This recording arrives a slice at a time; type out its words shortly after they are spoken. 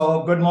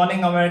Good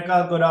morning,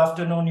 America, good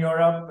afternoon,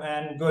 Europe,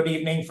 and good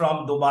evening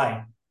from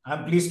Dubai.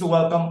 I'm pleased to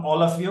welcome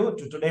all of you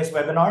to today's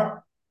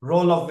webinar,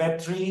 Role of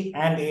Web3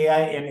 and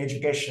AI in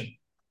Education.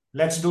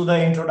 Let's do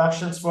the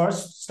introductions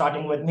first,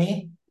 starting with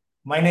me.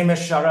 My name is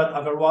Sharad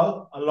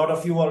Agarwal. A lot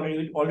of you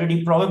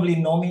already probably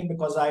know me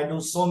because I do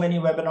so many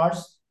webinars.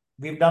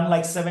 We've done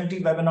like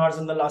 70 webinars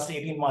in the last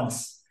 18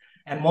 months,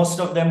 and most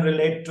of them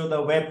relate to the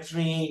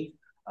Web3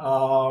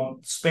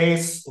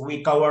 space.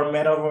 We cover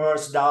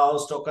metaverse,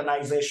 DAOs,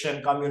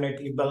 tokenization,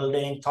 community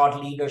building,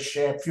 thought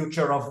leadership,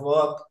 future of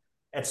work,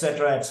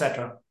 etc.,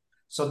 etc.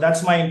 So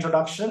that's my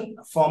introduction.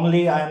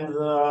 Formally, I'm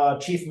the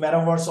Chief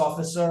Metaverse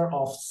Officer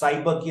of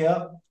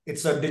CyberGear.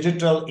 It's a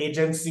digital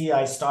agency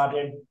I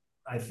started,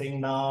 I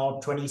think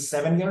now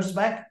 27 years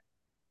back.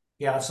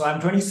 Yeah, so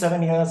I'm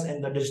 27 years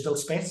in the digital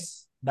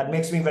space. That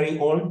makes me very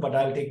old, but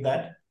I'll take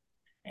that.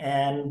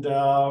 And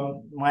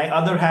my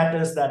other hat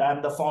is that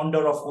I'm the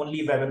founder of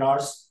Only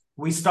Webinars.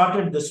 We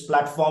started this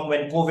platform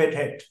when COVID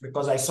hit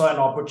because I saw an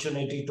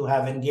opportunity to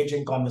have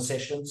engaging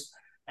conversations.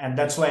 And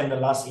that's why in the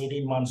last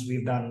 18 months,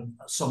 we've done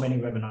so many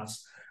webinars.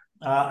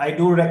 I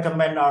do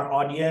recommend our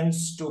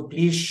audience to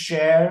please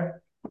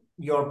share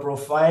your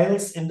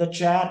profiles in the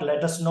chat.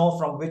 Let us know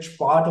from which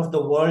part of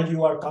the world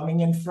you are coming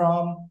in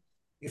from.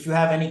 If you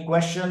have any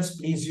questions,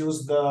 please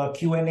use the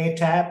Q&A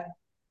tab,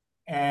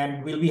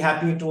 and we'll be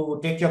happy to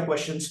take your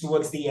questions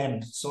towards the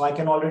end. So I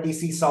can already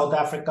see South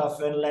Africa,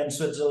 Finland,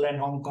 Switzerland,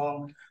 Hong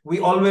Kong. We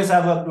always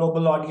have a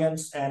global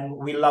audience, and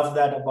we love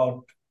that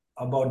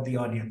about the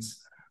audience.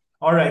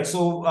 All right,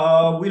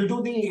 so we'll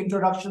do the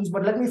introductions,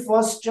 but let me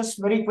first just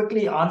very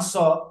quickly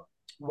answer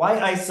why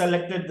I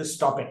selected this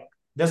topic.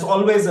 There's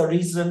always a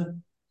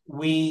reason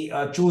we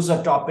choose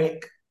a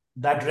topic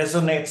that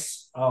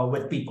resonates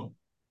with people.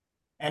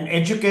 And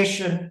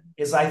education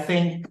is, I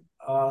think,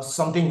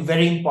 something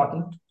very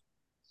important.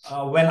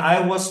 When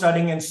I was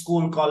studying in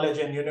school, college,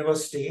 and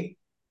university,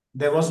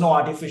 there was no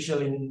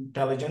artificial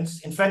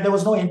intelligence. In fact, there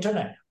was no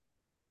internet,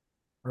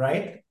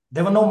 right?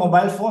 There were no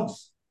mobile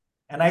phones.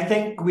 And I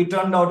think we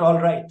turned out all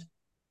right.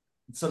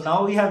 So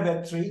now we have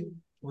Web3,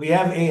 we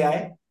have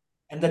AI,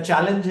 and the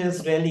challenge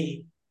is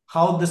really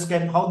how these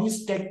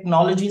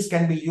technologies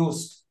can be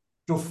used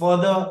to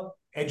further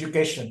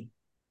education.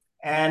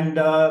 And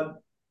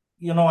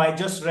I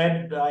just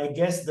read, I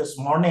guess this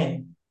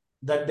morning,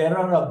 that there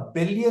are 1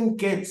 billion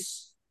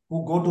kids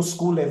who go to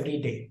school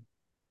every day.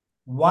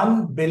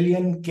 1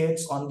 billion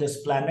kids on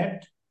this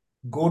planet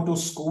go to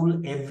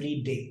school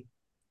every day.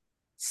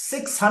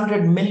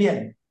 600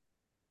 million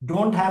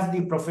don't have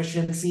the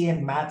proficiency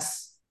in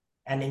maths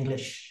and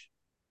English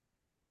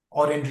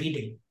or in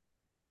reading.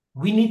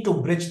 We need to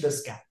bridge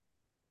this gap.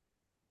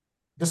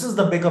 This is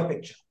the bigger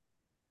picture.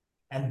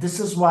 And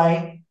this is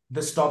why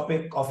this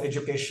topic of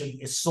education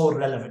is so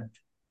relevant.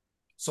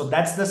 So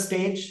that's the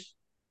stage.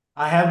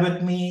 I have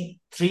with me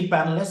 3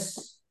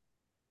 panelists,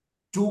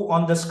 2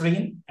 on the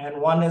screen, and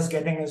 1 is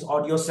getting his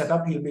audio set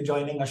up. He'll be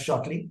joining us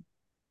shortly.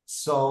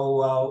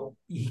 So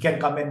he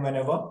can come in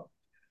whenever.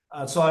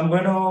 So I'm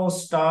going to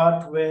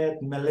start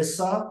with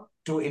Melissa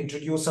to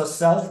introduce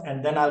herself,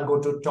 and then I'll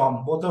go to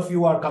Tom. Both of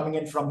you are coming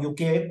in from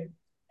UK,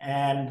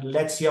 and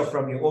let's hear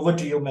from you. Over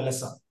to you,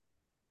 Melissa.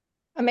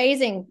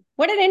 Amazing.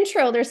 What an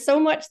intro. There's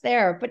so much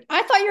there. But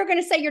I thought you were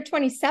going to say you're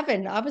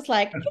 27. I was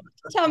like,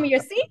 tell me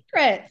your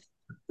secret.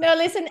 No,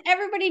 listen,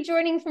 everybody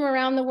joining from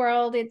around the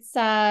world, it's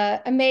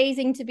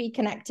amazing to be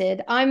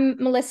connected.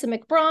 I'm Melissa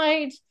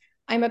McBride.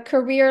 I'm a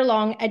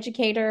career-long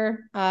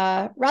educator,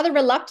 rather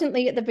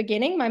reluctantly at the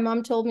beginning. My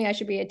mom told me I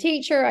should be a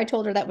teacher. I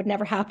told her that would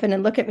never happen.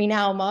 And look at me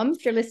now, Mom,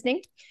 if you're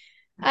listening.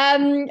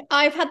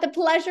 I've had the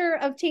pleasure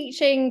of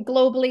teaching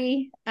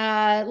globally,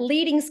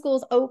 leading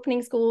schools,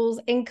 opening schools,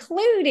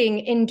 including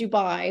in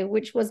Dubai,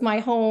 which was my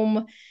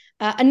home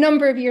a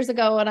number of years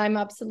ago. And I'm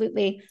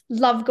absolutely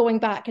love going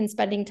back and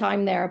spending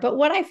time there. But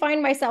what I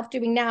find myself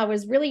doing now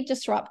is really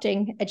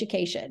disrupting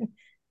education.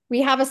 We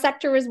have a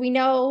sector, as we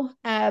know,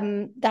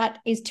 that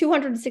is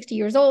 260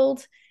 years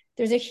old.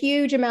 There's a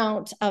huge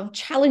amount of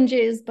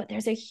challenges, but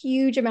there's a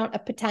huge amount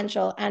of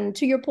potential. And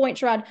to your point,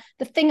 Sharad,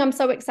 the thing I'm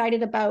so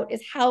excited about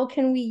is how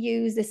can we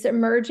use this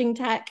emerging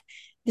tech,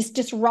 this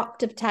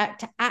disruptive tech,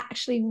 to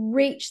actually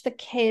reach the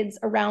kids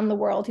around the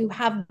world who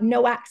have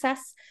no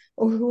access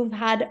or who have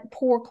had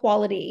poor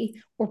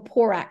quality or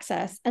poor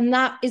access. And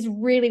that is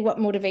really what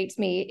motivates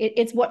me.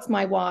 It's what's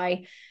my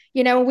why.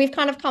 You know, we've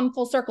kind of come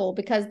full circle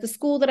because the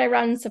school that I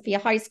run, Sophia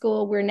High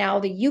School, we're now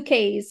the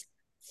UK's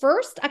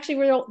first, actually,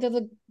 we're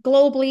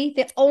globally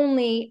the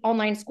only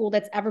online school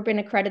that's ever been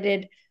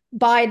accredited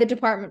by the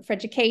Department for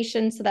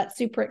Education. So that's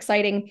super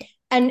exciting.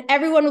 And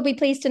everyone will be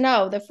pleased to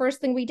know the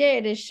first thing we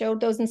did is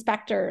showed those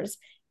inspectors,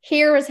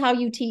 here is how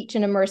you teach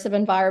in immersive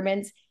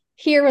environments.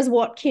 Here is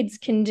what kids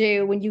can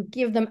do when you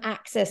give them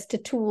access to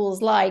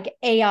tools like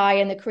AI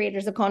and the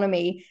creators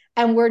economy.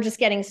 And we're just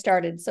getting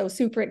started. So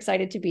super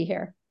excited to be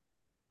here.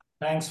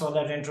 Thanks for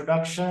that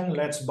introduction.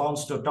 Let's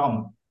bounce to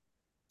Tom.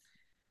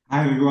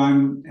 Hi,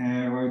 everyone.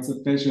 Well, it's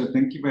a pleasure.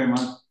 Thank you very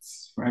much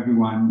for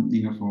everyone,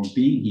 for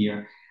being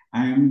here.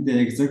 I'm the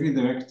Executive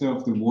Director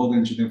of the World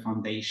Engineer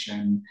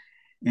Foundation,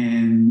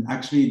 And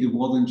actually, the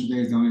World End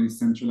Today is the only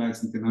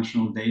centralized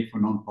international day for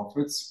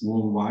nonprofits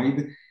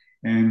worldwide.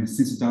 And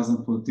since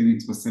 2014,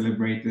 it was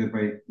celebrated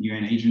by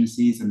UN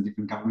agencies and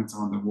different governments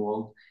around the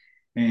world.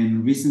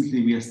 And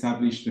recently, we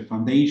established a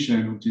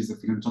foundation, which is a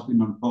philanthropic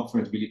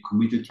nonprofit really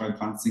committed to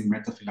advancing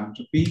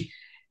meta-philanthropy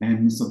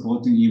and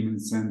supporting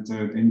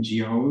human-centered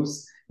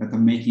NGOs that are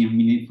making a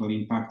meaningful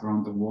impact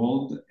around the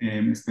world,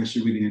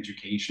 especially within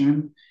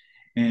education.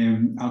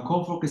 Our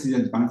core focus is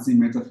advancing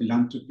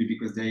meta-philanthropy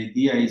because the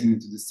idea is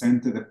to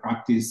center the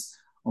practice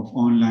of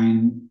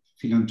online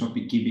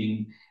philanthropic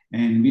giving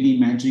and really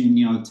imagining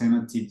new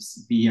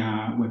alternatives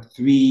via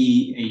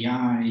Web3,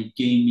 AI,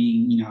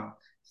 gaming,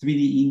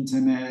 3D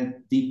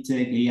internet, deep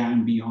tech, AI,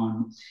 and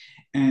beyond.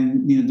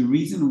 And the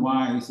reason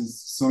why this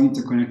is so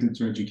interconnected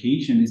to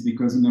education is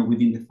because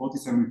within the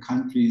 47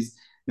 countries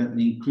that are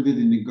included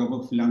in the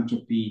Global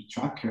Philanthropy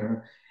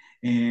Tracker,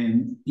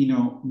 and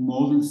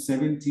more than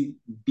 $70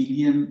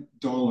 billion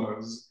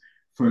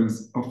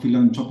of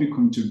philanthropic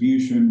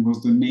contribution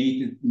was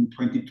donated in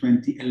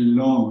 2020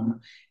 alone,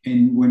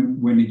 and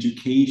when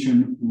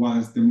education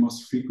was the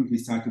most frequently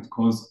cited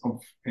cause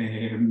of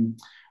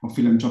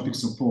philanthropic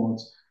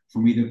support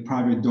from either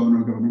private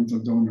donor or governmental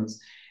donors.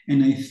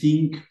 And I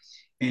think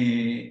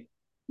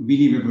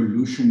really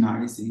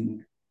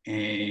revolutionizing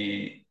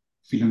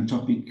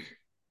philanthropic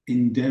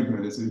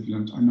endeavors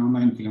and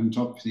online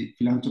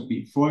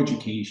philanthropy for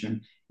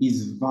education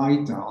is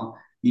vital,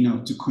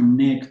 to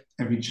connect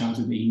every child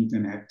to the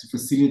internet, to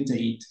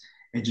facilitate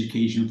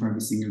education for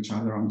every single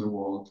child around the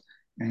world.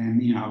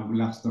 And I would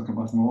love to talk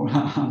about more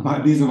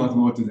about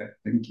more today.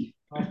 Thank you.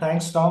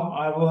 Thanks, Tom.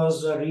 I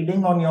was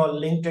reading on your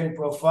LinkedIn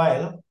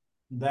profile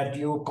that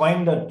you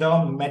coined the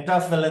term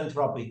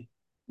meta-philanthropy.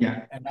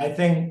 Yeah. And I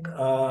think,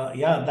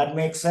 that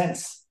makes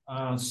sense.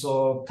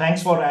 So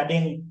thanks for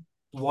adding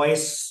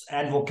voice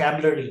and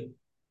vocabulary.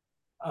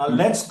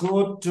 Let's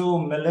go to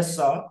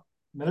Melissa.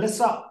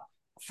 Melissa,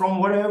 from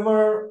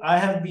whatever I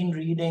have been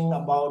reading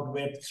about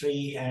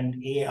Web3 and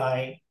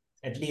AI,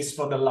 at least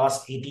for the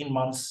last 18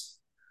 months,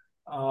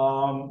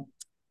 I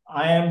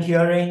am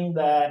hearing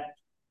that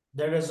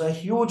there is a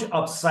huge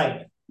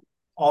upside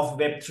of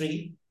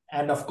Web3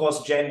 and, of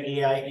course, Gen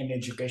AI in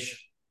education.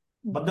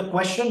 But the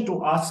question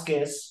to ask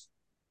is,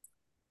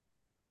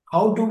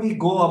 how do we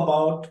go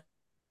about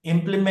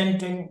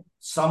implementing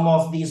some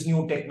of these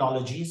new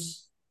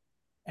technologies?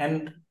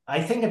 And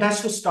I think it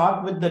has to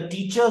start with the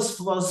teachers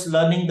first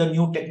learning the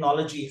new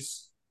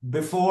technologies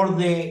before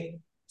they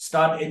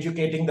start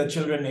educating the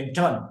children in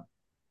turn.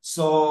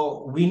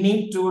 So we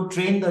need to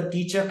train the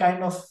teacher,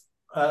 kind of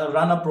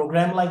run a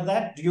program like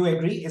that. Do you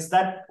agree? Is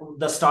that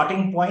the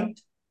starting point?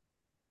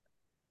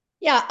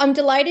 Yeah, I'm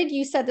delighted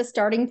you said the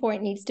starting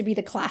point needs to be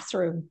the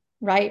classroom,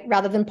 right?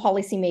 Rather than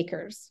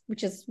policymakers,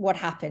 which is what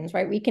happens,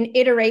 right? We can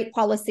iterate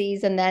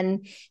policies and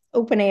then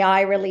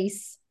OpenAI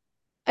release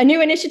a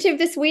new initiative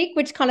this week,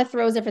 which kind of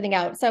throws everything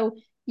out. So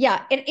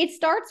yeah, it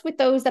starts with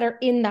those that are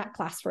in that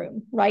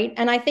classroom, right?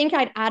 And I think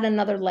I'd add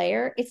another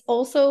layer. It's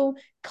also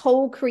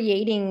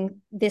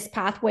co-creating this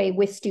pathway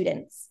with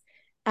students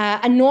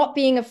and not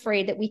being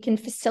afraid that we can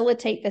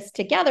facilitate this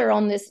together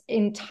on this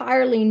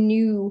entirely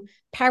new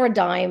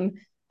paradigm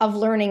of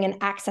learning and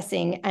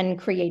accessing and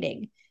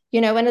creating.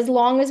 And as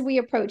long as we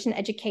approach an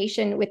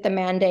education with the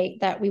mandate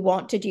that we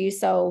want to do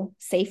so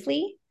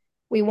safely,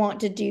 we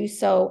want to do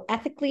so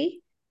ethically,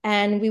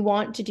 and we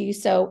want to do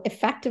so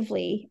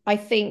effectively, I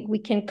think we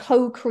can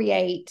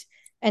co-create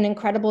an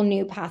incredible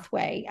new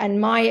pathway.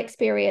 And my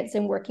experience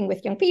in working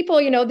with young people,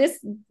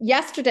 this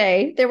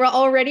yesterday, they were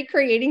already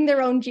creating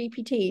their own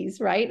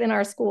GPTs, right, in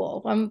our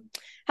school.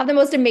 Have the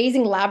most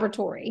amazing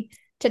laboratory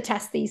to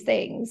test these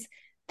things.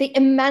 The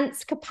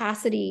immense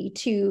capacity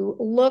to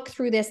look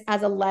through this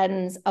as a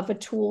lens of a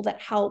tool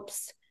that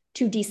helps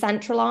to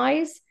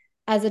decentralize,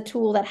 as a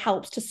tool that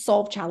helps to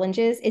solve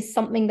challenges, is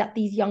something that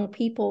these young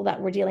people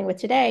that we're dealing with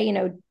today,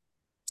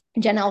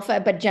 Gen Alpha,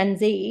 but Gen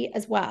Z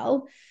as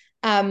well,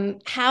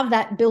 have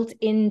that built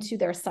into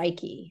their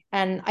psyche.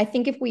 And I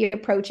think if we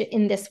approach it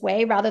in this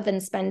way, rather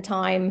than spend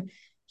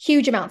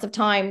huge amounts of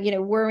time,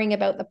 worrying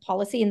about the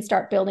policy and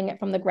start building it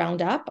from the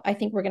ground up, I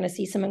think we're going to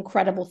see some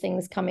incredible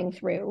things coming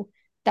through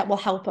that will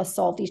help us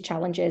solve these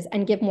challenges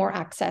and give more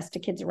access to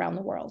kids around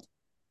the world.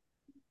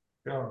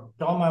 Sure.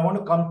 Tom, I want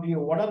to come to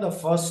you. What are the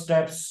first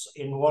steps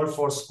involved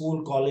for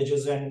school,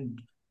 colleges, and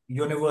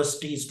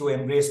universities to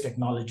embrace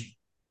technology?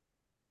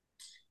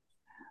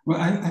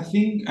 Well, I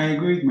think I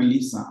agree with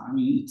Melissa. I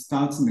mean, it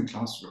starts in the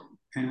classroom.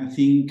 And I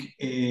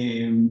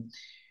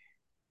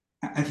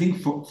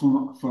think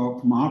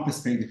from our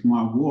perspective, from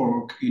our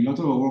work, a lot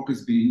of our work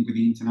has been with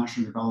the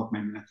international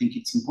development. And I think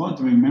it's important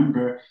to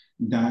remember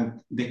that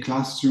the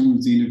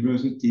classrooms, the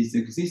universities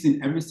exist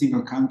in every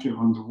single country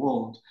around the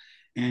world.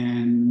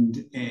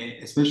 And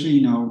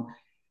especially,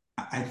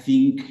 I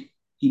think,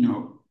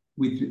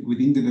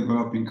 within the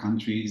developing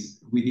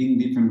countries, within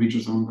different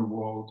regions around the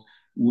world,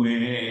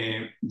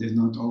 where there's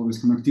not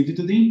always connectivity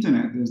to the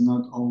internet, there's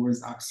not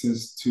always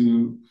access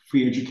to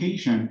free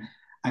education.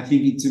 I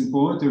think it's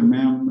important to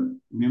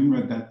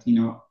remember that,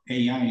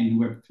 AI and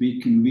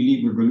Web3 can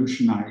really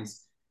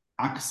revolutionize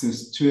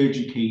access to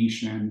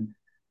education,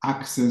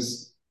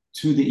 access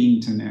to the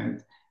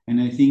internet. And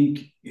I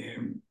think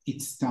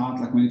it starts,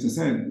 like Melissa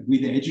said,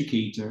 with the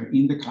educator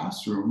in the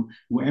classroom,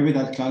 wherever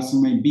that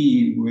classroom may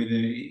be, whether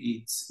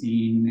it's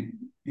in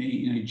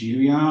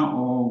Nigeria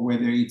or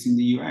whether it's in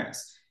the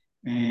US.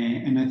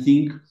 And I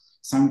think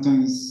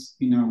sometimes,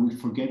 we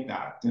forget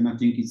that. And I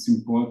think it's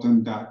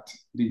important that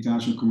the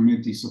international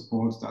community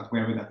supports that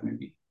wherever that may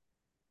be.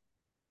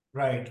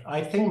 Right.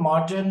 I think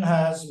Martin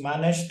has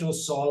managed to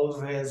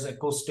solve his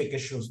acoustic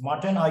issues.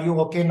 Martin, are you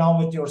okay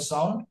now with your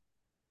sound?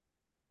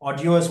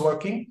 Audio is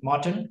working,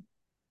 Martin?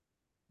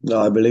 No,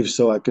 I believe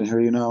so. I can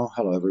hear you now.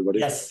 Hello, everybody.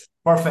 Yes,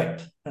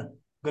 perfect.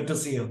 Good to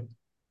see you.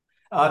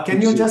 Can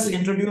Good to you see just you.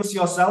 introduce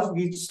yourself?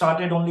 We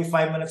started only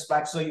 5 minutes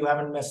back, so you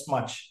haven't missed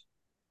much.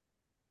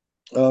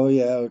 Oh,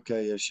 yeah.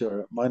 Okay. Yeah,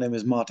 sure. My name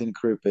is Martin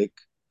Krupik.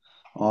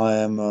 I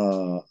am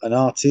an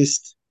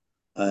artist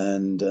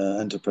and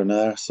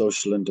entrepreneur,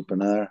 social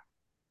entrepreneur,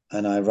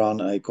 and I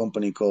run a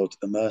company called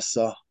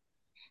Immersa.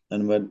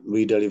 And when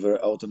we deliver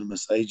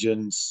autonomous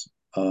agents,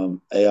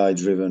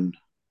 AI-driven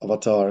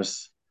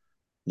avatars,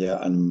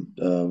 yeah, and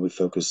we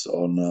focus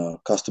on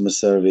customer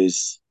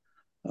service,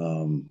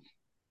 um,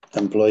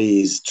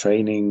 employees,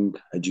 training,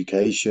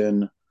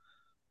 education,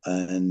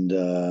 and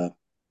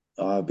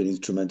I've been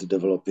instrumental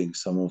developing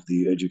some of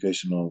the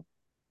educational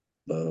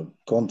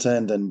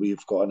content, and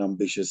we've got an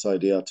ambitious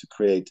idea to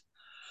create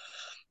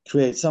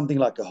something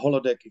like a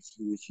holodeck,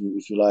 if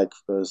you like,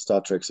 for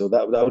Star Trek. So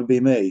that would be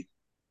me.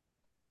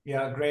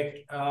 Yeah,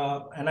 great.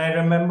 And I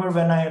remember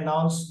when I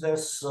announced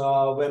this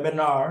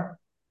webinar,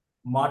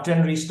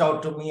 Martin reached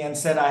out to me and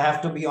said, I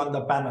have to be on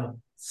the panel.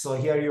 So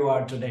here you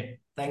are today.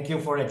 Thank you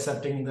for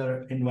accepting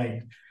the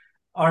invite.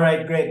 All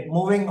right, great.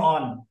 Moving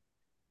on.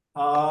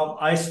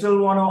 I still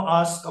want to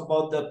ask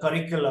about the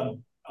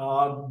curriculum.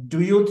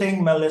 Do you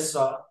think,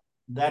 Melissa,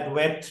 that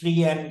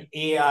Web3 and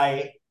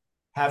AI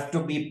have to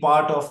be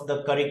part of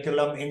the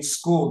curriculum in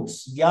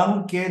schools?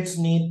 Young kids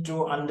need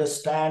to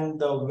understand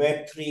the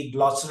Web3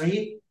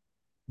 glossary.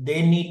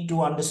 They need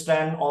to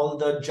understand all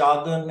the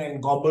jargon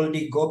and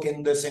gobbledygook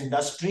in this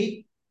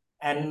industry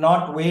and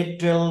not wait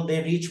till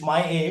they reach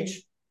my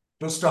age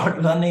to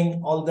start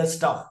learning all this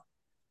stuff.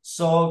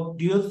 So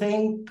do you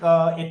think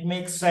it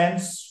makes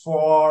sense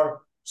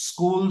for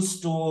schools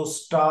to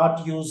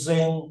start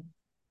using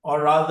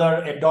or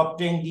rather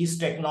adopting these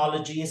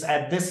technologies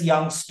at this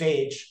young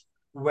stage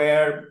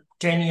where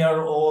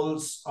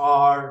 10-year-olds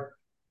are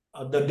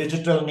the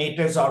digital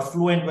natives are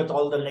fluent with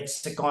all the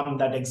lexicon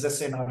that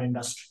exists in our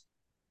industry?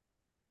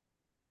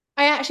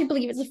 I actually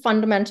believe it's a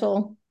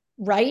fundamental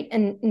right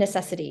and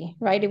necessity,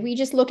 right? If we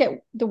just look at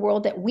the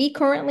world that we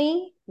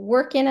currently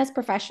work in as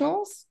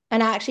professionals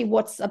and actually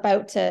what's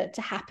about to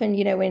happen,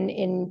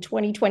 in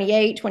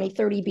 2028,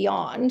 2030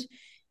 beyond,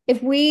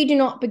 if we do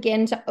not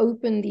begin to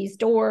open these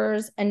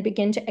doors and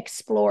begin to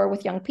explore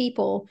with young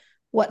people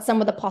what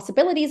some of the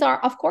possibilities are,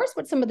 of course,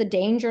 what some of the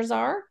dangers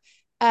are,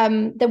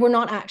 that we're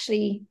not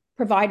actually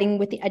providing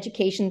with the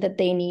education that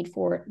they need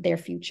for their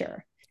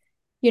future.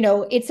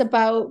 It's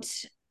about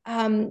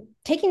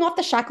taking off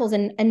the shackles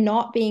and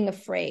not being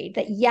afraid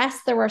that, yes,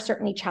 there are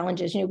certainly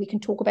challenges. We can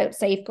talk about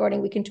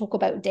safeguarding, we can talk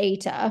about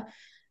data,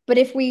 but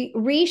if we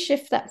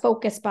reshift that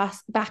focus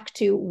back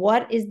to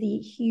what is the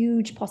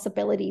huge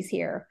possibilities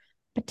here,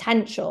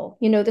 potential,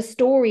 the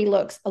story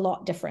looks a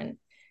lot different.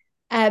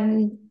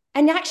 And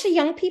actually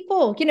young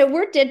people,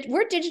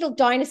 we're digital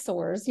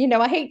dinosaurs.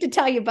 I hate to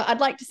tell you, but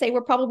I'd like to say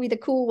we're probably the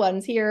cool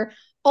ones here,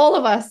 all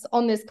of us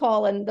on this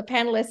call and the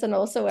panelists and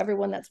also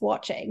everyone that's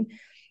watching.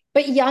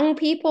 But young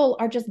people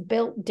are just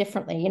built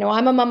differently.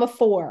 I'm a mom of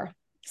 4,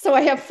 so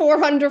I have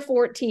 4 under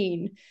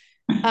 14.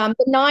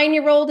 The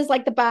 9-year-old is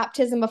like the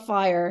baptism of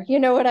fire. You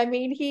know what I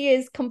mean? He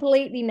is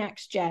completely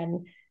next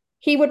gen.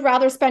 He would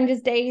rather spend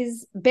his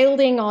days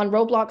building on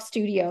Roblox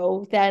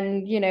Studio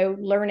than,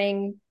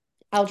 learning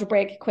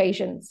algebraic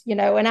equations,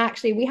 and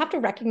actually we have to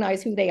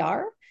recognize who they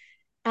are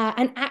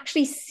and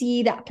actually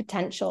see that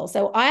potential.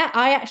 So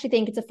I actually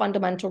think it's a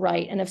fundamental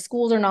right. And if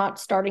schools are not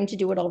starting to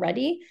do it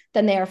already,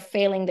 then they are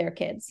failing their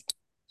kids.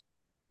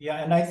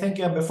 Yeah, and I think,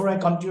 before I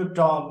continue,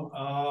 Tom,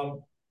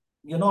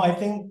 I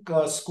think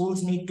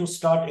schools need to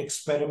start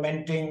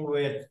experimenting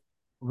with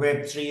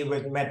Web3,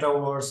 with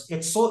metaverse.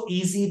 It's so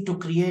easy to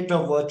create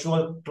a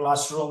virtual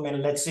classroom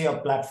in, let's say, a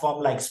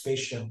platform like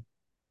Spatial.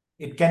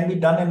 It can be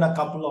done in a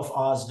couple of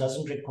hours,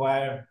 doesn't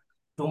require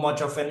too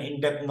much of an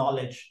in-depth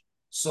knowledge.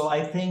 So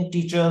I think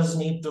teachers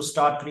need to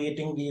start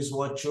creating these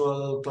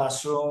virtual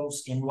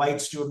classrooms, invite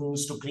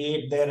students to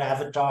create their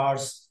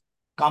avatars,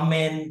 come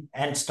in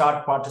and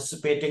start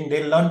participating.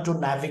 They learn to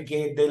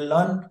navigate, they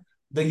learn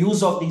the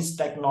use of these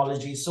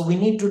technologies. So we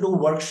need to do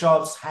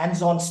workshops,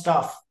 hands-on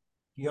stuff,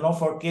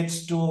 for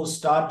kids to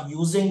start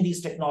using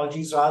these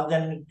technologies rather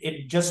than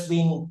it just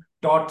being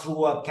taught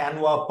through a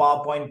Canva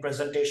PowerPoint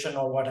presentation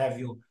or what have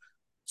you.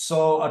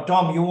 So,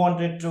 Tom, you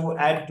wanted to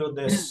add to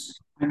this.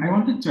 I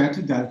wanted to add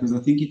to that because I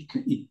think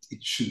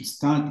it should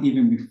start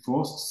even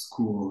before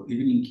school,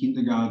 even in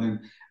kindergarten.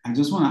 I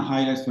just want to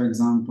highlight, for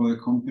example, a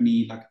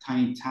company like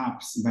Tiny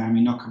Taps by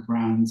Minoka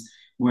Brands,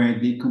 where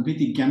they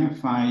completely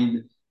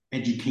gamified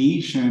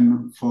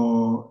education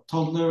for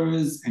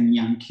toddlers and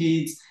young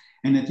kids.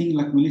 And I think,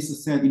 like Melissa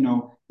said,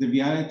 the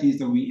reality is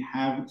that we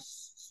have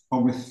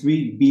over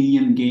 3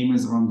 billion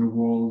gamers around the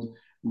world,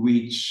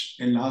 which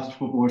a large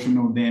proportion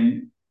of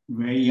them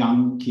very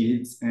young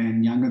kids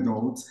and young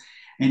adults.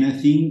 And I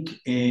think,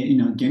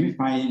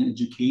 gamifying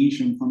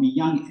education from a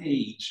young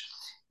age,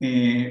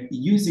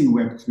 using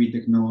Web3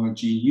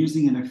 technology,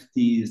 using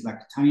NFTs, like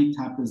Tiny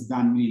Tap has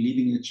done, really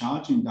leading the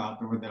charge in that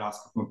over the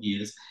last couple of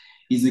years,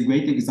 is a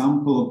great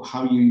example of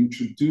how you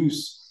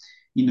introduce,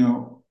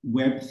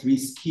 Web3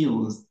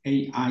 skills,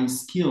 AI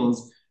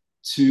skills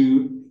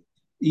to,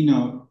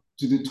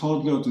 to the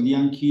toddler, to the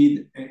young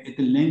kid, at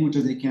the language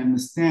that they can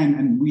understand.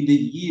 And with the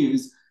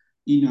years,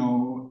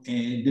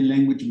 the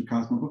language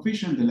becomes more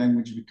proficient, the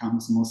language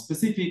becomes more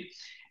specific.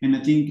 And I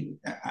think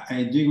I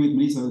agree with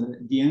Melissa.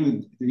 At the end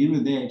of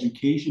the day,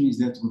 education is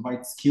there to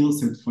provide skill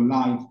set for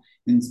life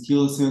and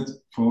skill set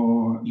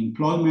for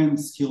employment,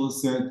 skill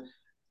set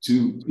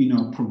to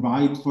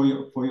provide for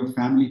your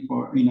family,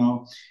 for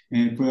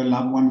for your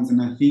loved ones.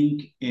 And I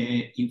think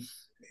if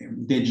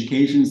the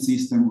education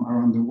system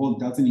around the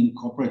world doesn't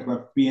incorporate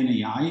Web3 and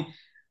AI,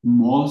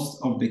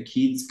 most of the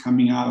kids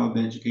coming out of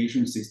the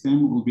education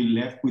system will be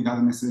left without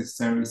a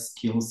necessary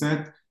skill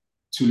set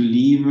to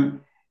live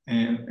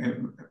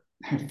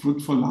a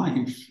fruitful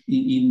life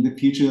in the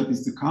future that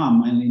is to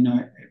come. And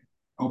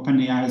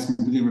OpenAI has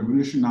completely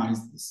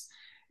revolutionized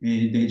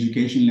the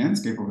education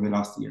landscape over the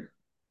last year.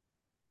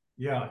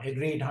 Yeah,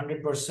 agreed,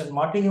 100%.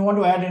 Martin, you want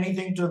to add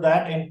anything to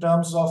that in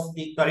terms of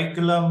the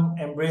curriculum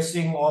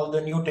embracing all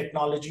the new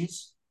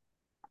technologies?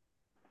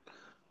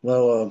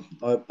 Well,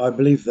 I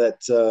believe that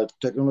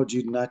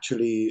technology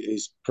naturally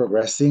is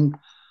progressing,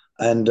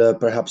 and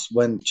perhaps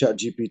when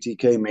ChatGPT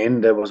came in,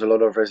 there was a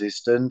lot of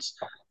resistance.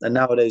 And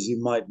nowadays, you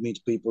might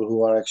meet people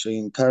who are actually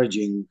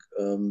encouraging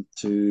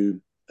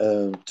to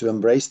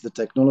embrace the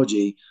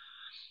technology.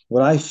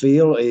 What I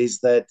feel is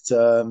that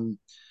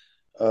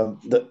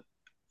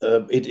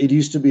it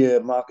used to be a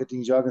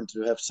marketing jargon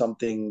to have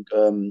something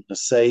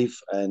safe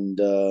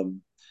and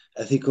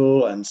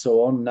ethical and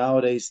so on.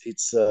 Nowadays,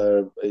 it's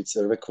a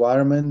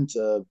requirement,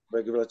 a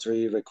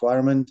regulatory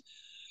requirement,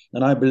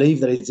 and I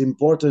believe that it's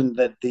important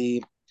that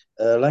the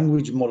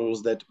language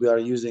models that we are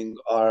using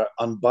are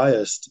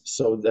unbiased,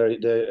 so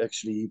they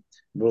actually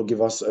will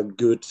give us a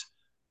good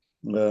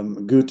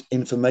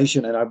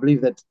information. And I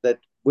believe that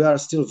we are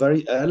still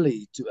very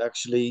early to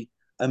actually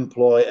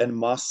employ en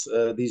masse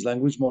these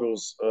language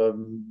models.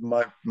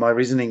 My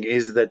reasoning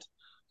is that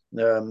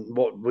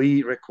what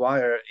we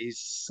require is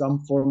some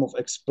form of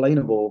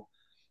explainable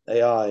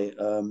AI.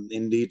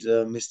 Indeed,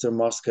 Mr.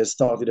 Musk has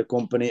started a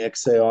company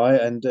XAI,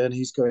 and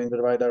he's going in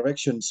the right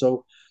direction.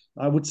 So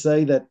I would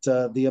say that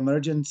the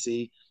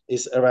emergency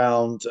is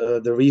around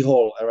the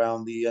rehaul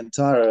around the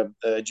entire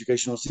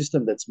educational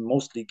system that's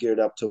mostly geared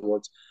up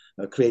towards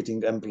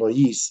creating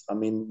employees. I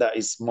mean, that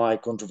is my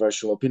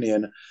controversial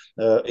opinion.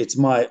 It's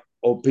my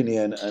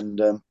opinion, and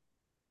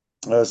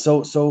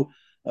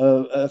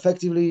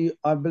effectively,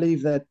 I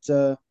believe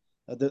that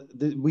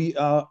we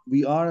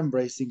are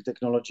embracing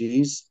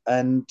technologies,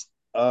 and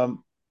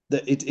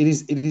it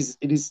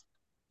is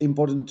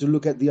important to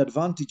look at the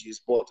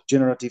advantages what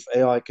generative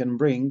AI can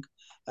bring,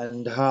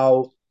 and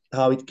how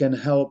it can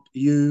help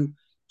you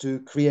to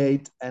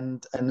create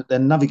and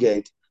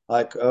navigate.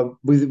 Like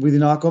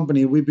within our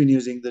company, we've been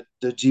using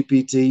the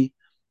GPT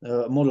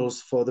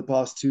models for the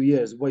past 2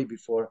 years, way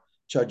before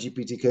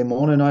ChatGPT came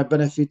on, and I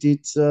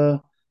benefited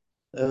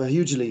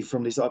hugely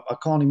from this. I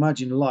can't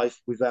imagine life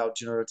without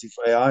generative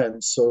AI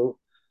and so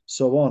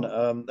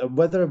on.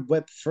 Whether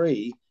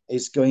Web3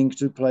 is going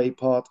to play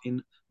part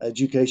in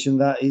education,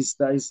 that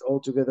is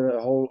altogether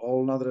a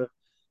whole another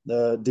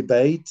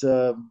debate.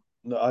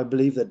 I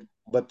believe that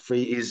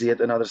Web3 is yet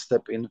another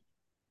step in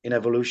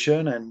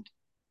evolution, and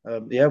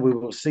yeah, we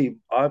will see.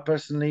 I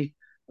personally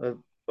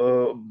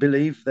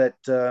believe that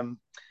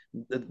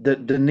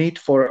the need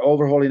for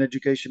overhaul in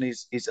education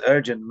is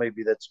urgent.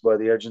 Maybe that's where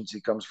the urgency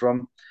comes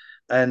from.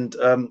 And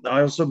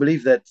I also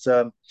believe that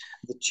the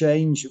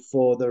change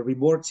for the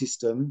reward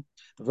system,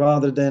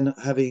 rather than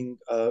having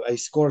a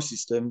score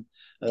system,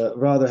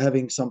 rather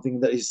having something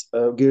that is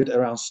geared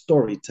around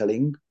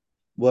storytelling,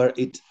 where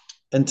it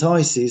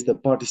entices the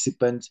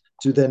participant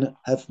to then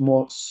have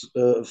more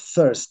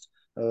thirst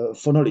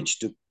for knowledge,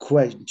 to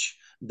quench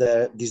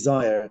their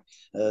desire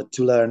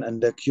to learn,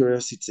 and their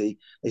curiosity,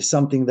 is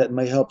something that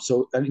may help.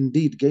 So, and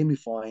indeed,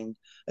 gamifying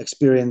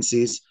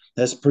experiences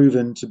has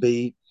proven to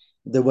be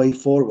the way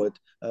forward.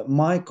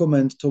 My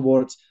comment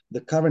towards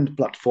the current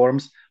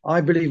platforms, I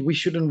believe we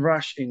shouldn't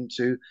rush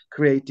into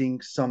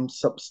creating some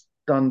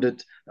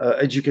substandard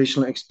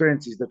educational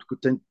experiences that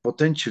could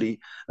potentially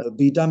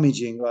be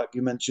damaging, like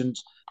you mentioned,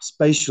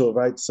 spatial,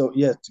 right? So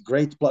yeah, it's a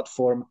great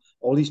platform.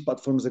 All these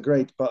platforms are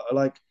great, but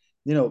like,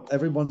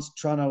 everyone's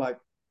trying to like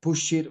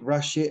push it,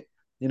 rush it,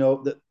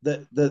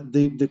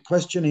 The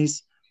question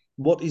is,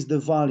 what is the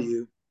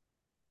value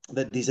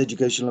that these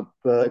educational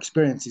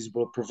experiences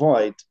will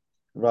provide,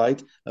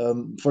 right?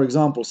 For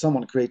example,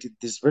 someone created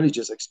this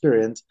religious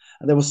experience,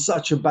 and there was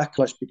such a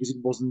backlash because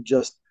it wasn't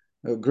just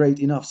great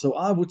enough. So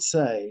I would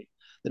say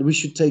that we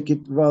should take it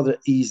rather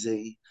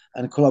easy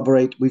and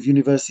collaborate with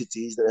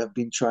universities that have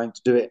been trying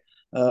to do it.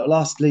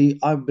 Lastly,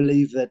 I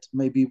believe that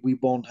maybe we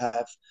won't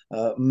have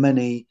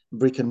many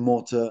brick and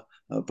mortar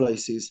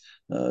places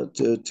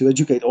to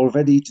educate.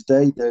 Already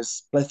today,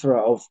 there's plethora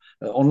of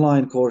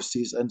online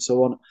courses and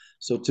so on.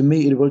 So to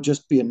me, it will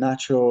just be a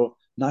natural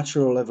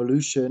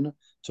evolution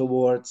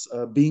towards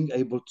being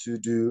able to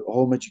do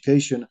home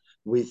education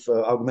with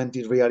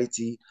augmented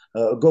reality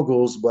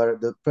goggles, where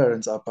the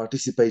parents are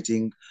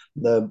participating.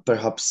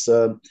 Perhaps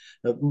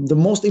the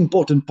most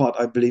important part,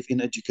 I believe,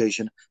 in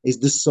education is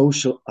the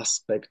social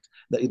aspect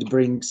that it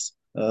brings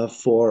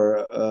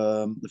for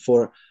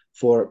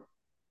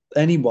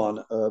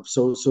anyone.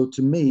 So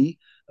to me,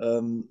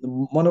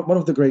 one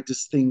of the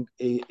greatest thing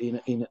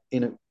in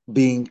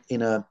being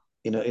in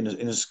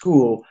a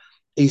school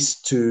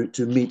is to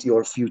meet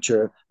your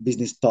future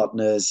business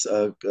partners,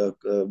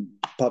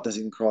 partners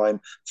in crime,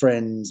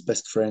 friends,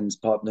 best friends,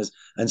 partners,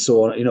 and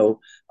so on.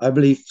 I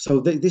believe so.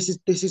 This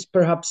is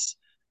perhaps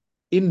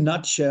in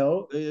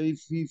nutshell,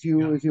 if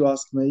you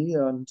ask me,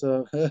 and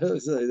so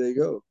there you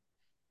go.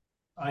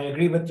 I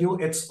agree with you.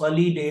 It's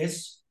early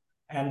days.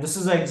 And this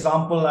is an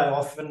example I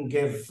often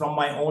give from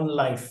my own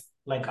life.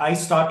 Like I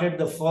started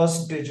the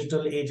first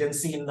digital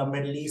agency in the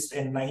Middle East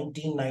in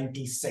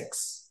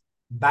 1996.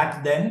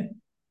 Back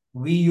then,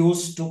 we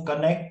used to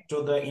connect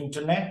to the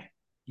internet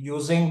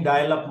using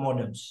dial-up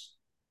modems,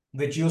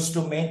 which used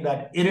to make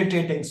that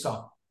irritating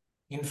sound.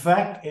 In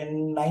fact,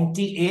 in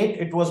 98,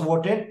 it was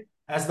voted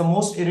as the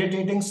most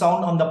irritating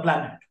sound on the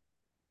planet.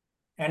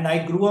 And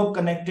I grew up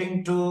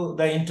connecting to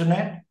the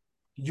internet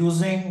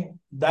using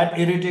that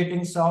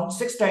irritating sound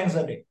 6 times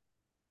a day.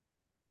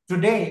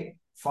 Today,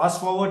 fast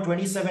forward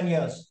 27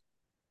 years,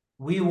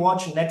 we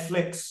watch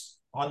Netflix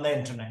on the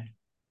internet,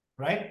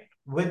 right?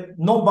 With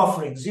no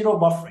buffering, zero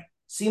buffering,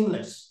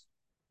 seamless.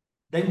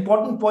 The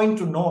important point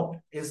to note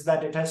is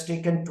that it has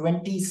taken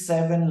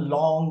 27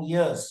 long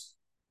years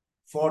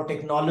for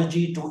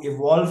technology to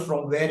evolve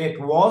from where it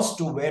was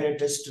to where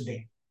it is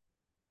today.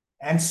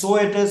 And so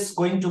it is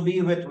going to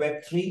be with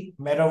Web3,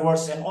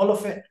 Metaverse, and all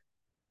of it.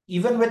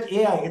 Even with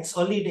AI, it's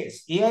early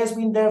days. AI has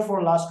been there for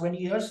the last 20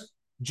 years.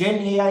 Gen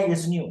AI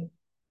is new.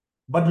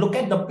 But look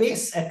at the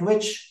pace at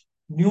which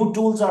new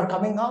tools are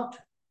coming out.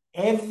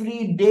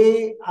 Every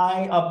day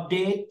I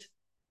update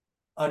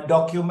a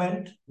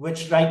document,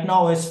 which right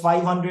now is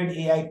 500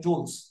 AI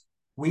tools.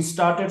 We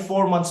started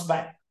 4 months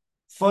back.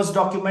 First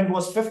document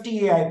was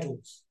 50 AI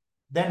tools,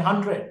 then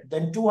 100,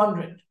 then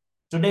 200.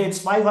 Today it's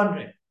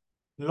 500.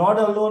 Lord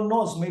alone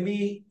knows,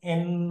 maybe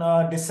in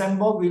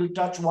December, we'll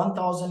touch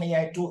 1,000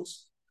 AI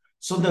tools.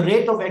 So the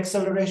rate of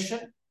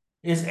acceleration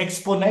is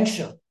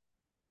exponential.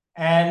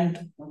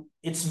 And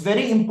it's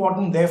very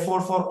important, therefore,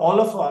 for all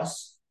of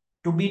us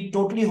to be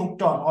totally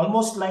hooked on,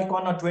 almost like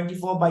on a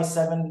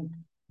 24/7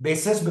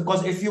 basis,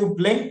 because if you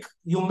blink,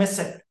 you miss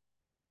it,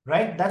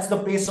 right? That's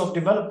the pace of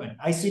development.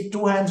 I see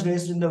two hands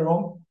raised in the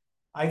room.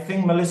 I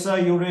think,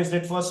 Melissa, you raised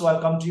it first, so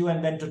I'll come to you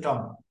and then to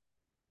Tom.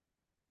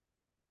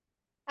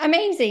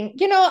 Amazing.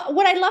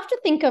 What I love to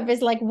think of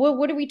is like,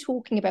 what are we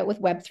talking about with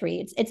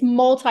Web3? It's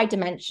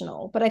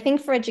multi-dimensional, but I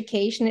think for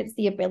education, it's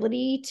the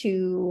ability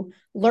to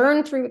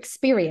learn through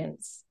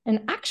experience.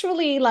 And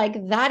actually,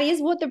 like that is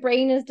what the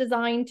brain is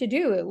designed to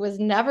do. It was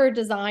never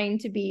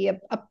designed to be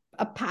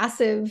a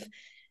passive,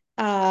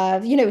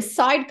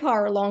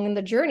 sidecar along in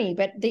the journey,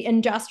 but the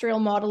industrial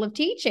model of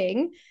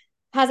teaching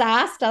has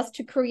asked us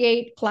to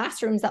create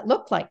classrooms that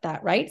look like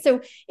that, right? So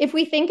if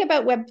we think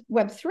about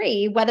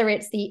Web3, whether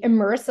it's the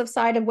immersive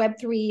side of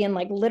Web3 and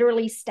like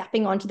literally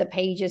stepping onto the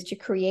pages to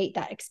create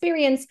that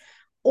experience,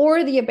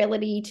 or the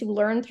ability to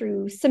learn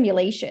through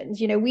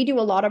simulations. We do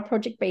a lot of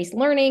project-based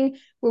learning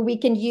where we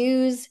can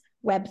use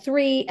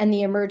Web3 and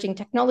the emerging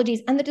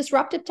technologies and the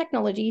disruptive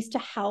technologies to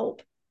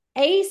help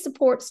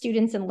support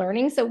students in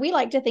learning. So we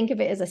like to think of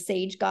it as a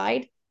sage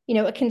guide.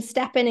 It can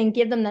step in and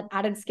give them that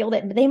added skill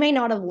that they may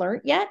not have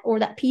learned yet, or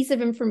that piece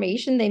of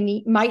information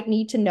they might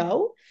need to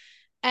know.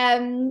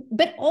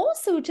 But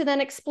also to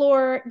then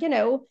explore,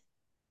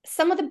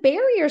 some of the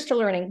barriers to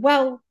learning.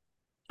 Well,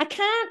 I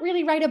can't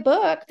really write a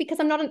book because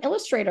I'm not an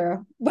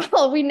illustrator.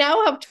 Well, we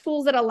now have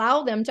tools that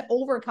allow them to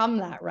overcome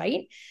that,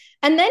 right?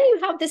 And then you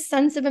have this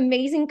sense of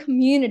amazing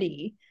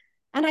community.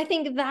 And I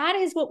think that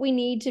is what we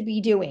need to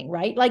be doing,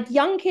 right? Like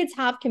young kids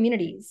have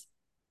communities.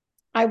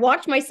 I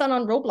watch my son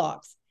on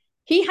Roblox.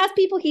 He has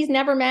people he's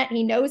never met.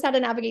 He knows how to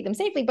navigate them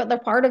safely, but they're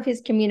part of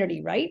his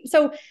community, right?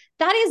 So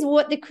that is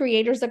what the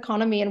creators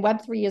economy and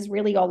Web3 is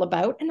really all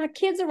about. And our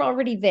kids are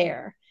already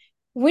there.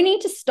 We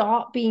need to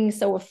stop being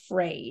so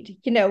afraid.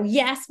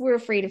 Yes, we're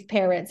afraid of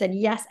parents, and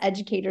yes,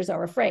 educators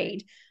are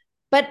afraid.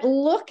 But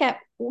look at,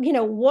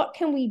 what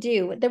can we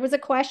do? There was a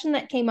question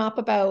that came up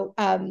about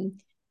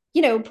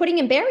putting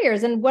in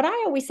barriers. And what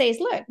I always say is,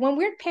 look, when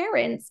we're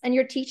parents and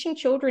you're teaching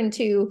children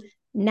to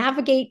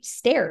navigate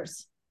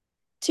stairs,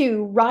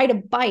 to ride a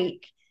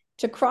bike,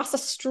 to cross a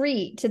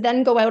street, to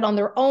then go out on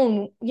their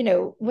own,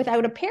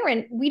 without a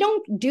parent, we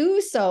don't do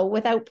so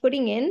without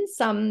putting in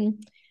some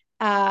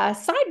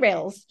side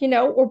rails,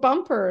 or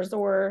bumpers,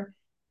 or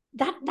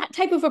that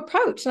type of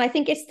approach. And I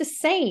think it's the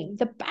same.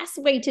 The best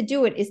way to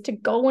do it is to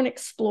go and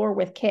explore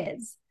with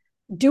kids.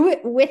 Do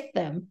it with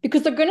them,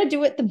 because they're going to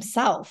do it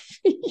themselves,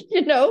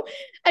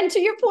 And to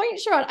your point,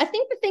 Sharon, I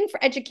think the thing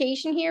for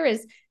education here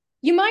is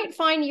you might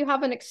find you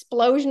have an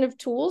explosion of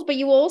tools, but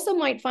you also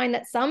might find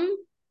that some,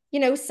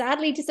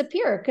 sadly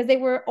disappear because they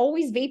were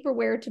always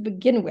vaporware to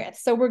begin with.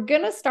 So we're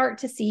going to start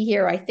to see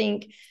here, I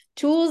think,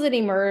 tools that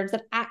emerge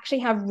that actually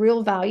have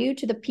real value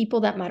to the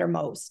people that matter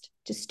most,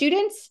 to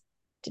students,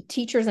 to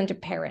teachers, and to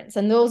parents.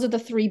 And those are the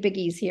three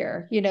biggies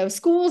here.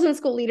 Schools and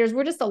school leaders,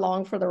 we're just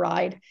along for the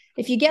ride.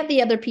 If you get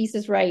the other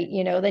pieces right,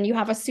 then you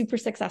have a super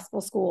successful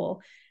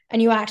school,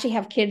 and you actually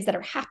have kids that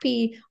are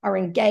happy, are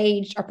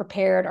engaged, are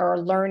prepared, are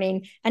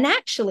learning. And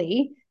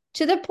actually,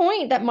 to the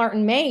point that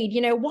Martin made,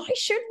 why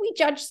should we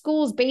judge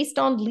schools based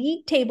on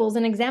league tables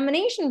and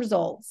examination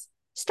results?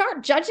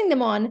 Start judging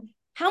them on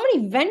how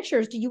many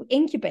ventures do you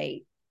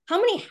incubate? How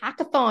many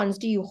hackathons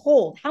do you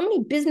hold? How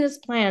many business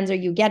plans are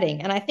you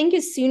getting? And I think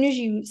as soon as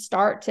you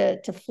start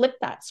to flip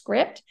that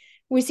script,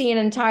 we see an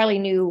entirely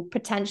new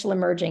potential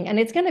emerging, and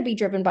it's going to be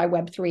driven by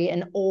Web3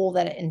 and all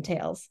that it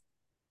entails.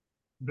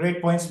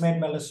 Great points made,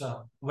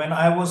 Melissa. When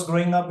I was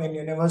growing up in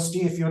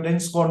university, if you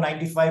didn't score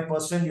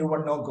 95%, you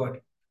were no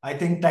good. I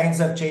think times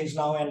have changed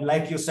now. And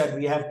like you said,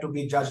 we have to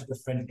be judged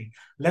differently.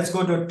 Let's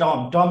go to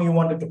Tom. Tom, you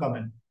wanted to come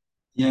in.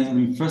 Yes, I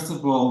mean, first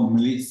of all,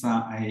 Melissa,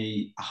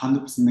 I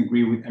 100%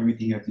 agree with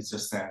everything that you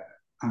just said.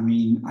 I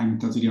mean, I'm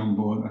totally on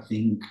board. I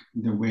think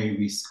the way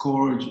we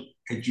score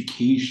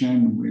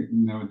education,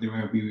 the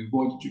way we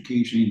reward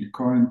education in the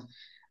current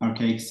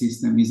archaic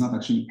system is not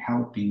actually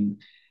helping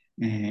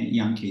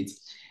young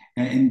kids.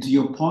 And to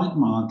your point,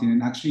 Martin,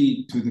 and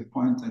actually to the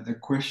point that the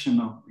question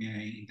of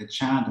in the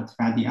chat that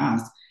Fadi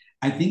asked,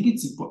 I think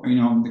it's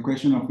the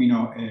question of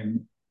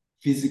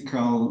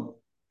physical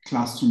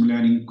classroom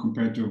learning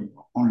compared to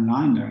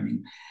online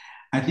learning.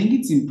 I think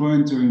it's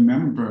important to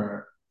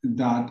remember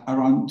that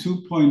around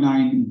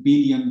 2.9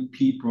 billion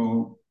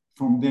people,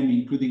 from them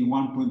including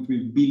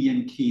 1.3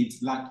 billion kids,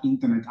 lack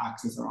internet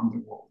access around the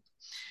world.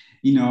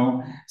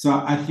 So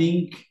I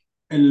think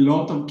a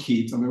lot of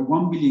kids, over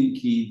 1 billion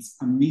kids,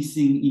 are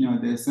missing,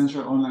 the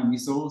essential online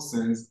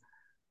resources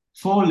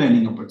for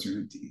learning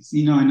opportunities.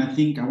 And I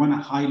think I want to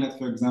highlight,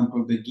 for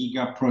example, the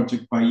Giga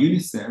project by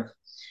UNICEF,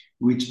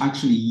 which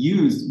actually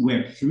used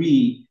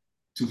Web3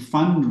 to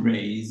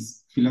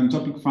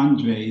philanthropic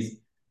fundraise,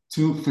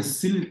 to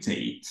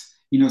facilitate,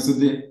 so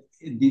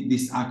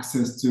this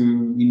access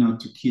to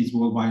kids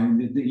worldwide.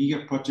 And the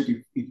Giga project,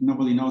 if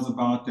nobody knows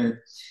about it,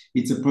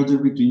 it's a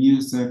project between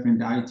UNICEF and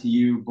the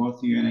ITU,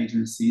 both UN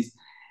agencies,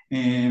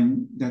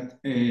 that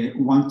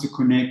want to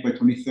connect by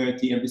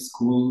 2030 every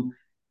school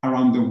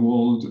around the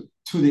world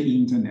to the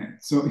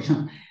internet. So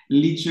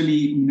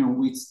literally,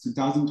 it's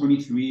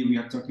 2023. We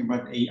are talking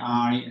about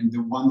AI and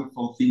the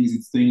wonderful things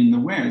it's doing in the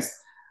West,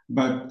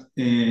 but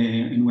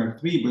in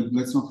Web3. But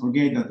let's not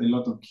forget that a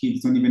lot of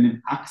kids don't even have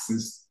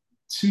access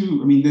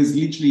to. I mean, there's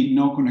literally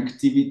no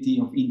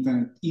connectivity of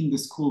internet in the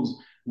schools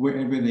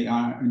wherever they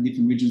are in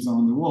different regions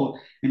around the world.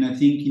 And I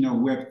think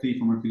Web3,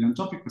 from a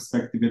philanthropic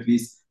perspective, at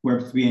least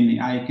Web3 and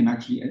AI can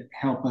actually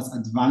help us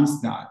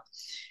advance that.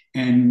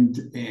 And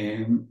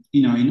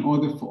in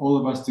order for all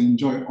of us to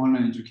enjoy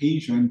online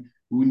education,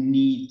 we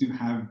need to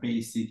have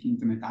basic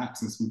internet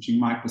access, which, in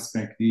my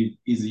perspective,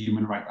 is a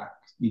human right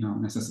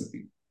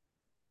necessity.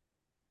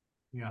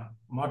 Yeah,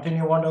 Martin,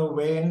 you want to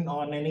weigh in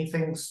on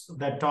anything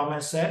that Tom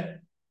has said?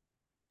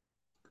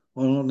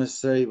 Well, not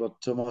necessarily what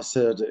Thomas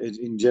said.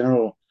 In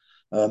general,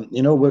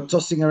 we're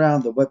tossing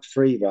around the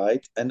Web3,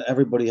 right? And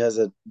everybody has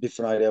a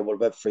different idea what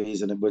Web3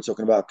 is, and we're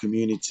talking about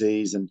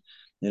communities, and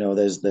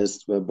there's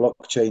a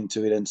blockchain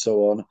to it, and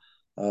so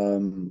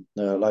on.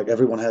 Like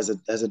everyone has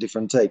a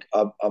different take.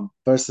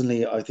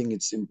 Personally, I think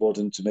it's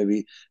important to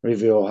maybe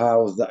reveal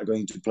how is that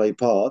going to play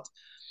part.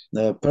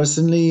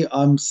 Personally,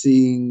 I'm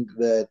seeing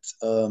that.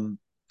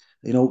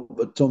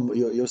 But Tom,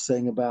 you're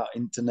saying about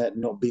internet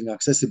not being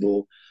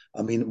accessible.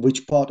 I mean,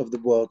 which part of the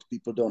world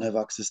people don't have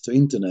access to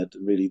internet?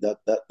 Really, that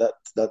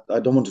I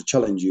don't want to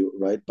challenge you,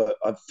 right? But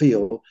I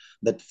feel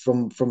that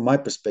from my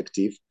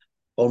perspective,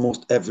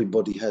 almost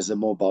everybody has a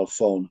mobile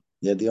phone.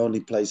 Yeah, the only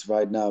place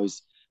right now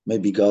is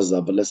maybe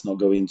Gaza, but let's not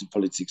go into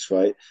politics,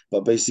 right?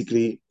 But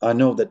basically, I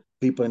know that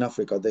people in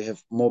Africa, they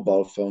have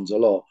mobile phones a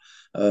lot.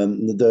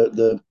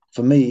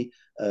 For me,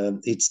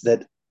 it's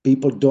that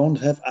people don't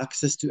have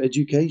access to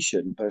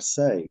education per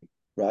se,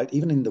 right?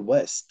 Even in the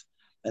West.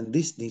 And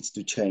this needs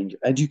to change.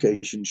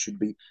 Education should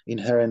be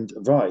inherent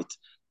right.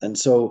 And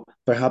so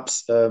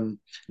perhaps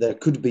there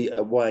could be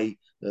a way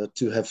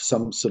to have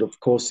some sort of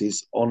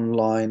courses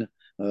online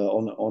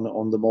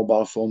on the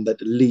mobile phone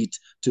that lead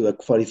to a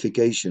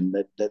qualification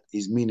that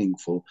is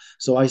meaningful.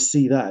 So I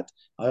see that.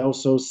 I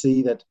also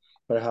see that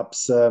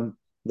perhaps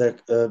there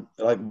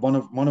like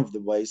one of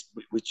the ways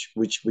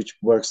which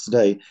works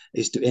today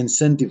is to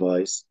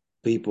incentivize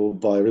people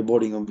by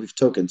rewarding them with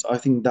tokens. I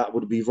think that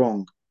would be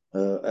wrong.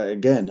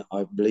 Again,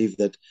 I believe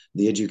that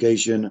the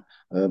education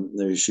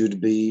there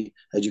should be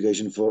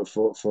education for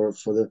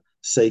the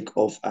sake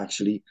of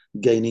actually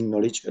gaining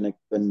knowledge and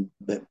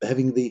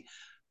having the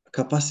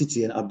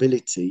capacity and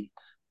ability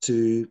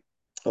to,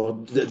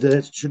 or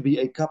there should be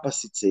a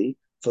capacity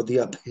for the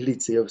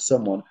ability of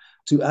someone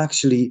to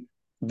actually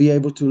be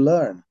able to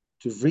learn,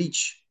 to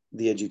reach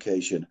the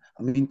education.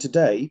 I mean,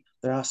 today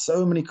there are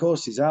so many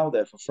courses out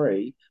there for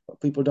free,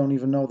 but people don't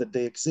even know that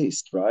they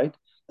exist, right?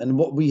 And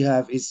what we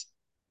have is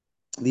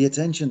the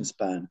attention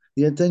span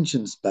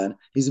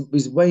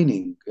is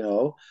waning,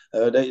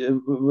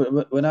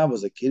 when I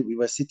was a kid, we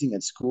were sitting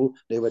at school,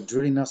 they were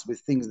drilling us with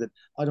things that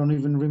I don't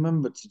even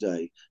remember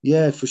today.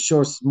 Yeah, for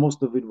sure,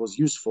 most of it was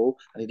useful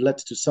and it led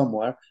to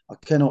somewhere. I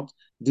cannot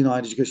deny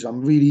education.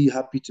 I'm really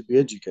happy to be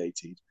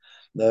educated,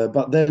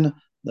 but then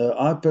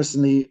I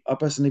personally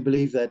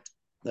believe that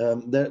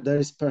there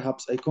is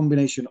perhaps a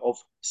combination of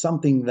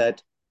something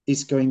that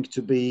is going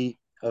to be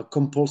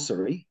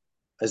compulsory,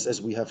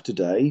 as we have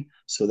today,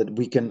 so that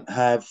we can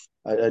have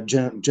a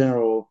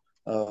general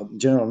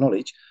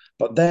knowledge.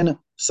 But then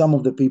some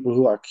of the people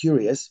who are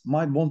curious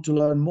might want to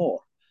learn more.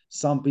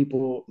 Some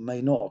people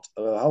may not.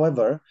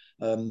 However,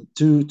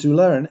 to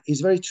learn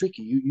is very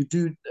tricky. You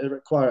do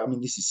require. I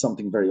mean, this is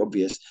something very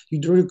obvious. You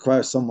do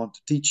require someone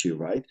to teach you,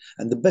 right?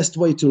 And the best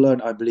way to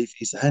learn, I believe,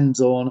 is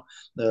hands-on,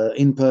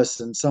 in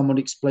person. Someone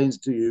explains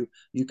to you.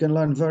 You can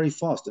learn very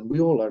fast, and we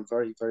all learn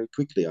very, very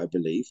quickly, I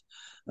believe.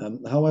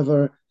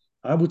 However,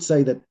 I would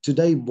say that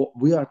today what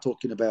we are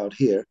talking about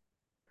here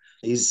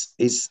is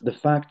the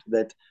fact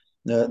that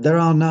there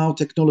are now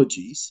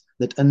technologies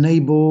that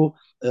enable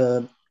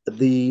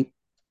the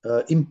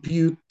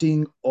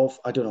imputing of,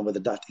 I don't know whether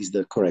that is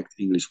the correct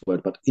English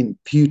word, but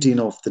imputing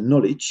of the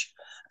knowledge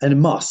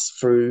and mass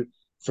through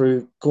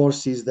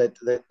courses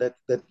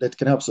that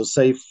can help. So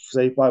say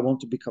if I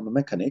want to become a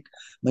mechanic,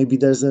 maybe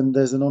there's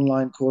an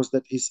online course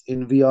that is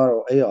in VR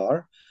or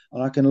AR,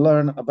 and I can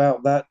learn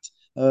about that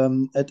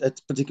at a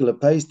particular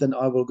pace. Then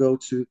I will go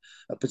to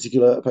a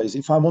particular pace.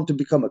 If I want to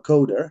become a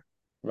coder,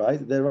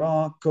 right, there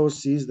are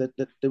courses that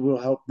will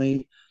help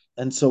me,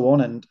 and so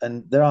on.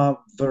 And there are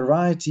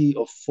variety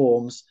of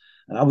forms,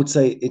 and I would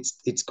say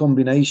it's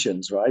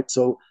combinations, right?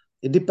 So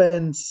it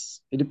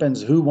depends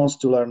who wants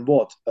to learn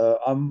what.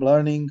 I'm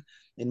learning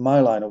in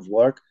my line of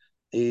work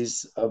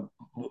is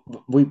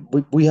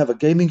we have a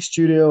gaming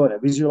studio and a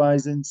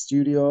visualizing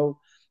studio,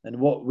 and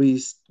what we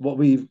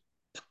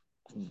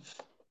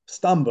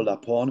stumbled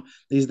upon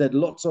is that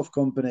lots of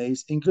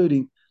companies,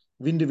 including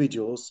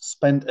individuals,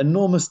 spend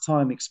enormous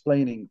time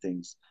explaining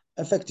things,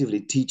 effectively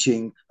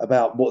teaching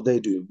about what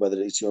they do,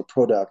 whether it's your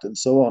product and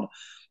so on.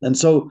 And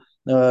so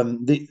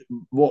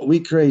what we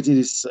created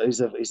is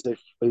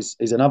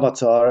an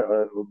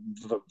avatar, a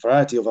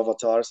variety of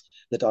avatars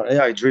that are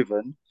AI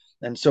driven.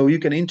 And so you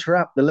can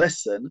interrupt the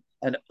lesson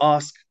and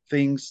ask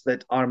things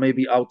that are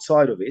maybe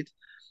outside of it.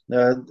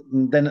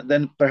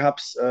 Then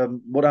perhaps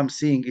what I'm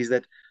seeing is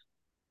that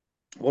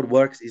what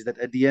works is that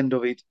at the end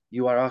of it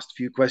you are asked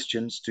few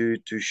questions to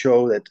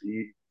show that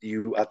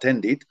you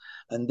attended.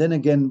 And then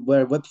again,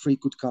 where Web3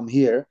 could come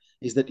here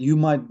is that you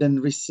might then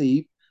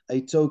receive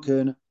a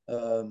token,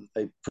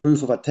 a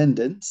proof of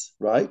attendance,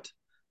 right,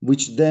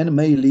 which then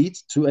may lead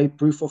to a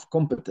proof of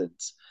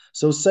competence.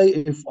 So say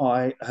if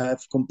I have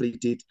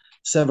completed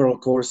several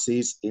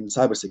courses in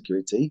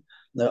cybersecurity,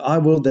 now I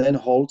will then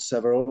hold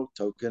several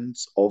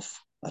tokens of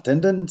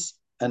attendance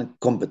and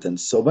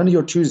competence. So when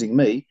you're choosing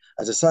me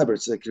as a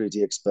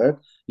cybersecurity expert,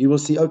 you will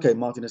see, okay,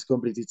 Martin has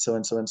completed so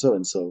and so and so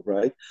and so,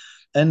 right?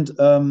 And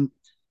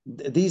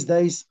these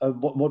days,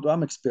 what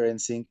I'm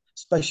experiencing,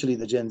 especially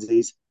the Gen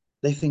Zs,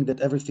 they think that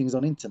everything's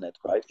on internet,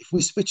 right? If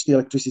we switch the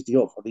electricity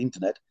off on the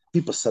internet,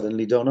 people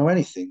suddenly don't know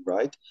anything,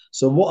 right?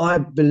 So what I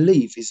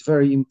believe is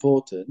very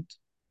important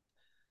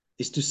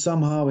is to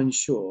somehow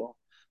ensure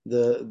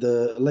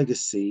the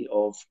legacy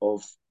of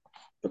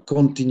a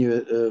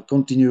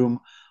continuum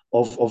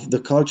of the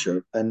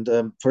culture. And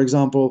for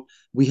example,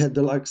 we had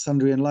the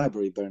Alexandrian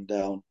Library burned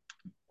down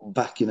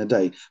back in the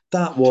day.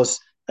 That was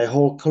a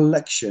whole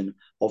collection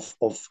of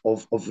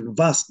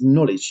vast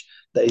knowledge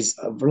that is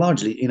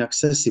largely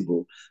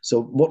inaccessible.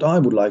 So what I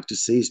would like to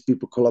see is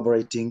people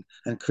collaborating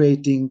and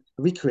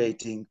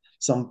recreating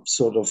some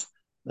sort of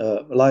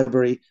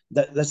library.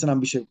 That's an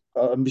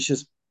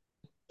ambitious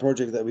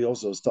project that we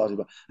also started.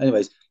 But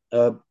anyways,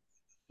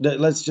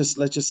 let's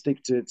just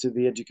stick to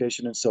the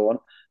education and so on.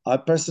 I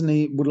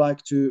personally would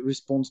like to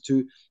respond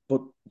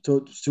but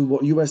to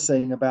what you were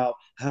saying about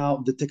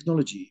how the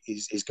technology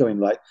is going,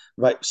 right.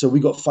 So we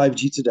got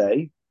 5G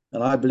today,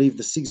 and I believe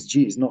the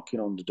 6G is knocking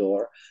on the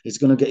door. It's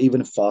going to get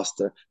even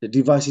faster. The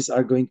devices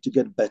are going to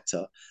get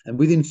better, and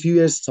within few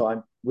years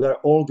time we are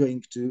all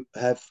going to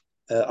have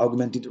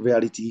augmented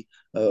reality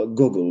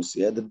goggles.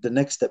 Yeah, the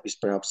next step is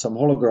perhaps some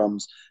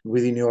holograms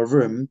within your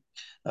room.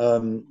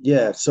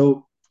 Yeah,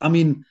 so I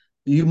mean,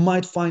 You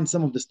might find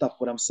some of the stuff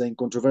what I'm saying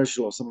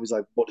controversial, or some of it's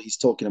like what he's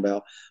talking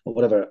about, or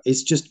whatever.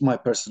 It's just my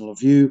personal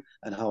view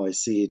and how I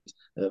see it.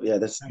 Yeah,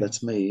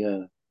 that's me.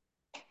 Yeah.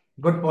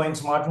 Good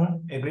points,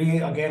 Martin. Agree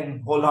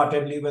again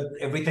wholeheartedly with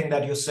everything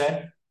that you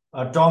said.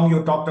 Tom,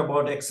 you talked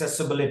about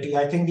accessibility.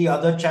 I think the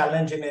other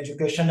challenge in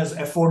education is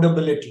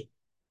affordability.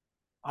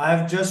 I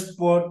have just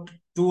put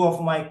two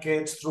of my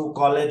kids through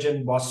college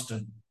in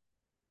Boston,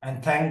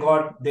 and thank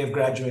God they've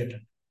graduated.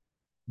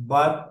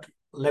 But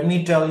let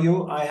me tell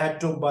you, I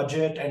had to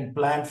budget and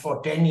plan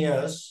for 10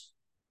 years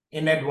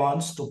in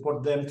advance to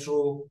put them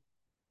through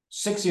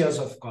 6 years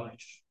of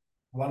college.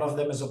 One of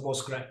them is a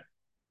postgrad.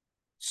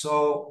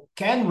 So,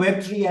 can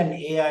Web3 and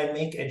AI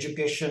make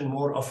education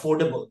more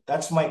affordable?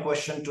 That's my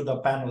question to the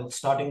panel,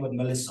 starting with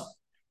Melissa.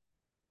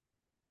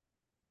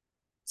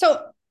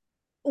 So,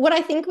 what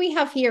I think we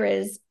have here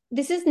is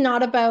this is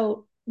not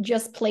about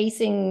just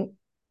placing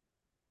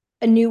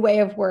a new way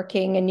of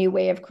working, a new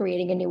way of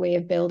creating, a new way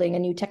of building, a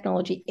new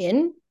technology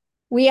in.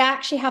 We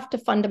actually have to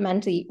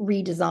fundamentally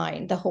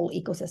redesign the whole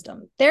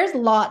ecosystem. There's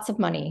lots of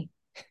money.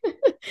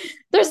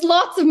 There's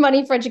lots of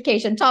money for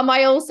education. Tom,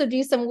 I also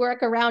do some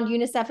work around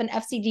UNICEF and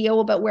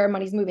FCDO about where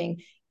money's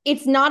moving.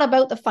 It's not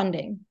about the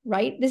funding,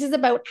 right? This is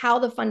about how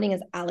the funding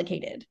is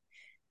allocated.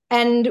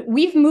 And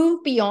we've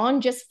moved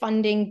beyond just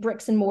funding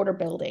bricks and mortar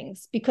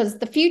buildings because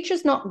the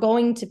future's not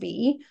going to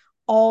be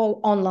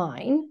all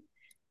online.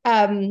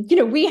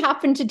 We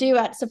happen to do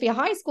at Sophia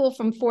High School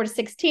from 4 to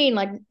 16,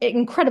 like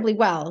incredibly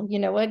well.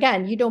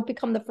 Again, you don't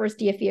become the first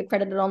DFE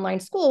accredited online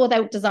school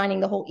without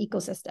designing the whole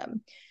ecosystem,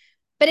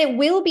 but it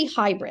will be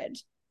hybrid.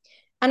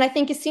 And I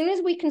think as soon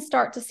as we can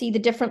start to see the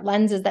different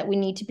lenses that we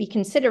need to be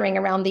considering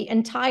around the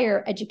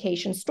entire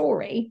education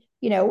story,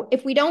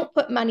 if we don't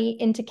put money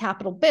into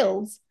capital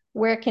builds,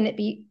 where can it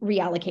be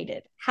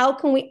reallocated? How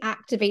can we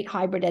activate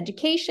hybrid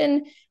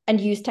education and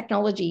use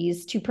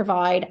technologies to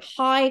provide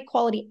high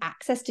quality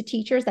access to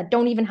teachers that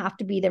don't even have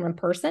to be there in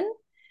person,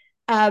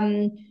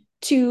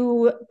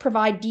 to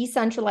provide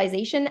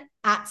decentralization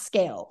at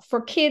scale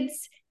for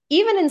kids,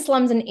 even in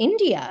slums in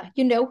India,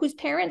 whose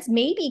parents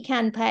maybe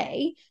can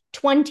pay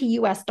 $20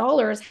 US.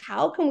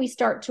 How can we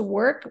start to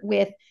work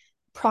with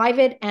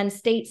private and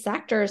state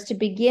sectors to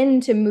begin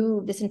to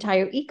move this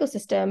entire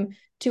ecosystem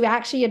to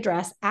actually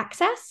address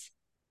access,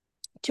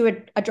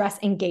 to address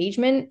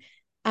engagement,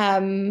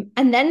 and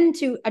then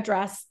to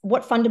address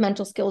what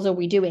fundamental skills are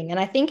we doing? And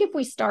I think if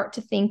we start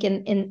to think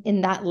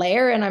in that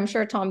layer, and I'm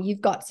sure, Tom, you've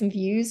got some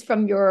views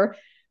from your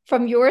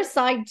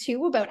side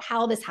too about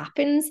how this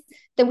happens,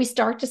 then we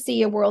start to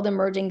see a world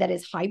emerging that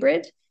is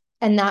hybrid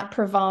and that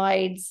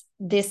provides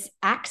this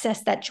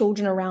access that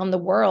children around the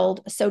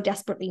world so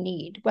desperately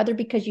need, whether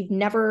because you've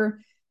never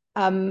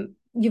been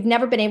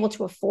able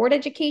to afford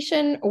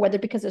education, or whether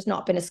because there's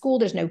not been a school,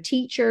 there's no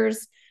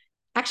teachers,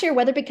 actually, or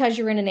whether because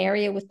you're in an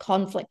area with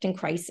conflict and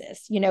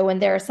crisis,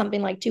 and there are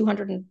something like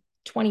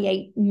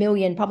 228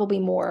 million, probably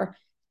more,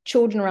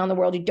 children around the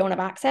world who don't have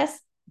access.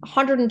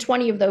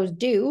 120 of those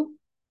do,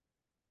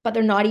 but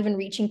they're not even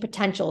reaching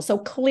potential. So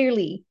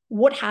clearly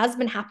what has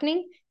been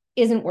happening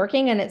isn't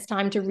working, and it's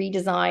time to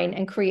redesign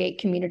and create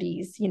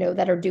communities,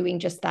 that are doing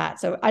just that.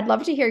 So I'd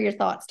love to hear your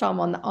thoughts, Tom,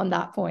 on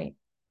that point.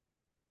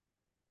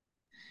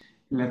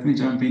 Let me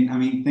jump in.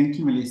 Thank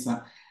you,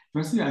 Melissa.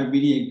 Firstly, I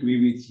really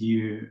agree with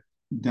you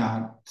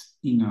that,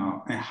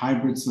 a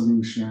hybrid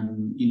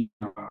solution,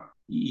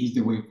 is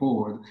the way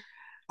forward.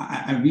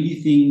 I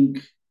really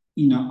think,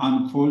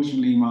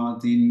 unfortunately,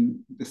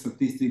 Martin, the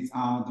statistics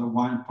are the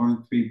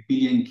 1.3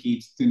 billion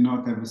kids do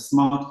not have a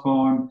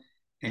smartphone,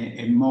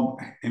 a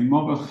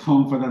mobile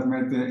phone for that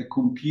matter, a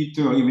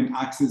computer, or even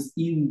access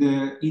in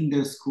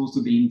their schools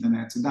to the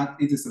internet. So that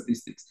is the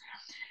statistics.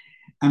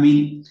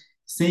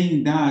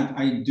 Saying that,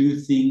 I do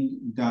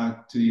think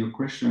that, to your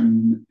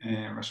question,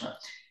 Rasha,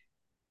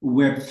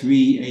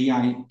 Web3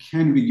 AI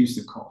can reduce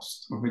the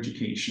cost of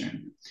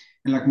education.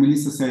 And like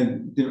Melissa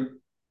said,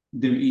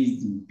 there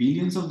is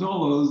billions of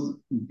dollars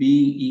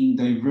being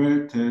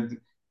diverted,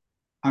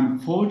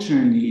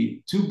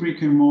 unfortunately, to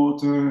brick and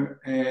mortar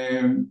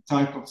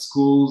type of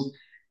schools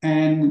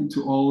and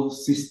to all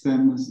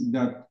systems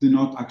that do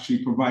not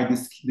actually provide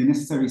the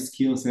necessary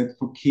skill set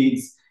for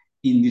kids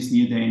in this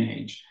new day and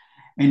age.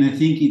 And I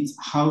think it's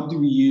how do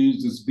we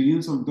use those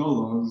billions of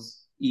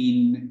dollars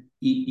in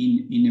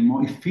a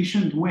more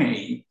efficient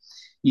way,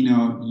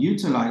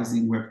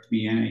 utilizing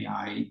Web3 and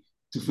AI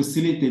to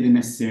facilitate the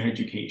necessary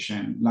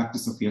education, like the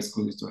Sophia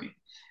School is doing.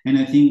 And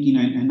I think,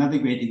 another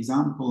great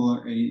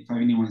example, if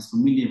anyone is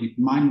familiar with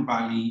Mind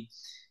Valley,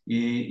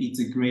 it's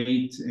a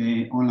great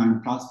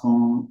online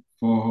platform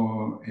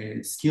for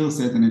skill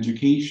set and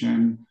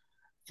education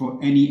for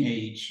any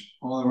age,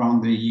 all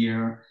around the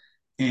year,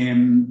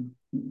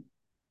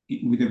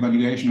 with a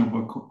valuation of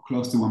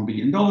close to $1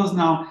 billion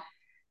now.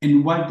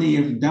 And what they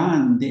have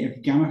done, they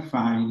have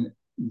gamified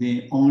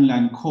the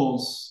online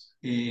course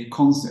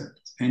concept.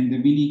 And they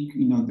really,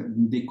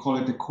 they call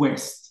it a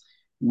quest,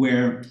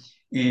 where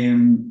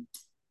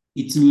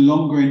it's no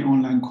longer an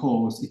online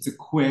course, it's a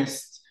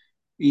quest.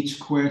 Each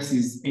quest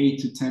is 8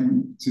 to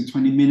 10 to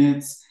 20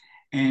 minutes.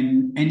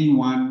 and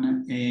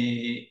anyone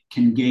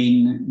can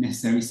gain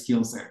necessary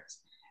skill sets.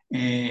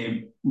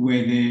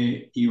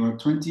 Whether you are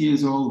 20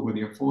 years old, whether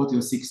you're 40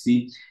 or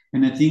 60.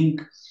 And I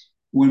think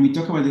when we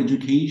talk about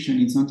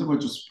education, it's not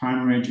about just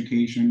primary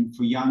education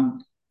for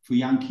young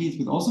kids,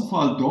 but also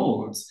for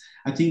adults.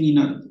 I think,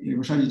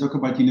 Rashad, you talk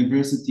about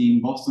university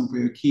in Boston for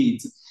your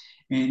kids.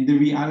 And the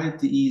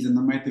reality is that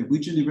no matter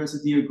which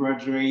university you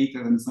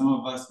graduated, and some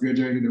of us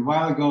graduated a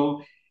while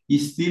ago, you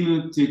still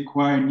need to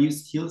acquire new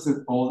skill sets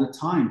all the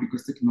time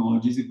because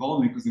technology is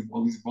evolving, because the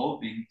world is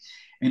evolving.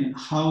 And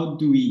how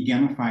do we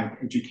gamify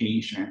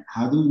education?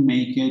 How do we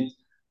make it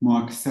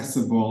more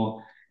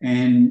accessible?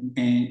 And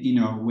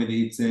whether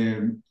it's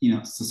a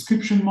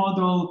subscription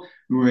model,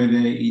 whether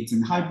it's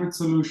a hybrid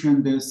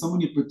solution, there's so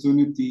many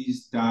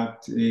opportunities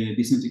that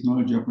this new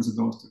technology opens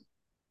the doors to.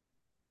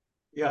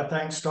 Yeah,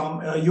 thanks,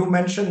 Tom. You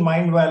mentioned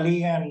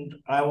Mindvalley, and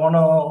I want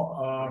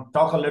to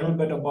talk a little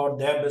bit about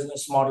their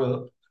business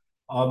model.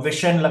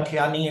 Vishen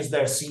Lakhiani is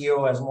their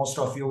CEO, as most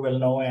of you will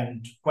know,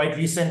 and quite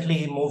recently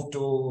he moved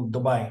to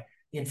Dubai.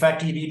 In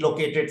fact, he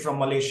relocated from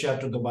Malaysia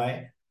to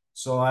Dubai.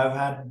 So I've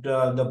had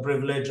the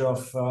privilege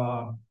of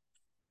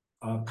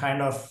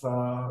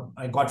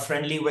I got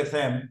friendly with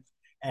him.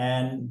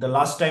 And the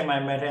last time I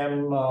met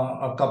him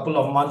a couple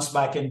of months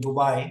back in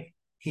Dubai,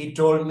 he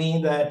told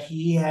me that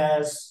he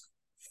has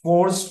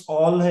forced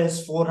all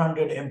his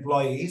 400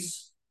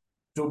 employees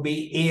to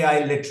be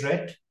AI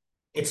literate.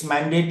 It's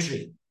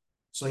mandatory.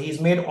 So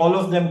he's made all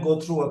of them go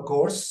through a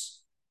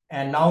course,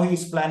 and now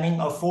he's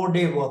planning a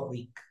 4-day work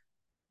week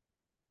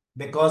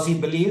because he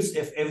believes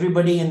if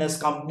everybody in his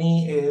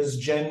company is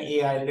Gen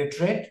AI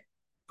literate,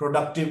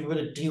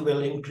 productivity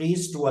will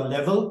increase to a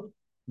level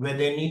where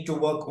they need to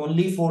work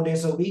only 4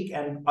 days a week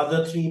and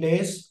other 3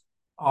 days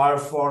are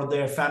for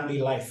their family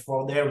life,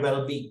 for their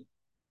well-being.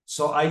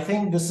 So I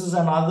think this is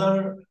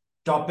another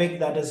topic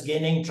that is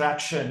gaining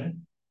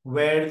traction,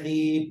 where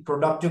the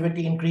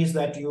productivity increase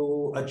that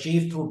you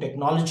achieve through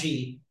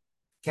technology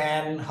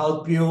can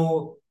help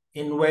you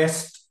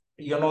invest,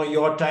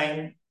 your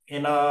time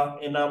in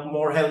a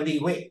more healthy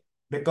way.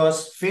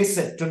 Because face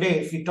it, today,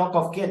 if you talk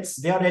of kids,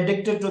 they are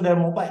addicted to their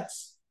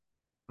mobiles,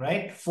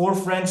 right? 4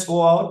 friends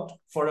go out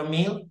for a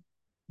meal.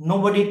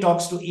 Nobody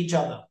talks to each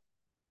other.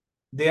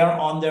 They are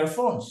on their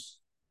phones.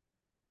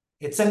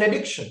 It's an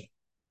addiction.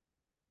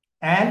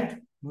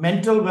 And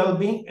mental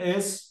well-being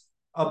is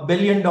a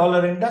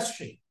billion-dollar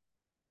industry.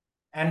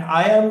 And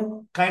I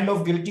am kind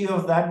of guilty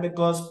of that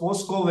because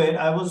post-COVID,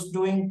 I was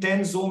doing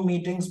 10 Zoom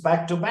meetings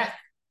back to back.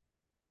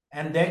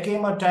 And there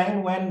came a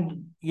time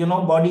when,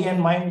 body and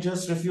mind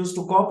just refused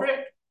to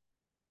cooperate.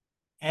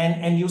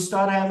 And you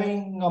start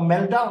having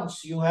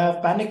meltdowns, you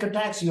have panic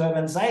attacks, you have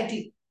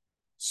anxiety.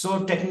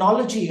 So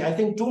technology, I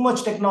think too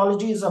much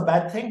technology is a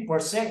bad thing per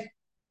se.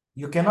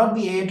 You cannot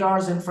be 8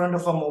 hours in front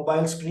of a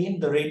mobile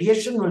screen. The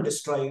radiation will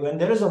destroy you. And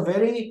there is a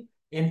very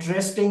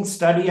interesting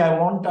study I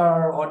want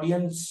our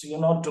audience,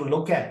 to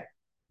look at.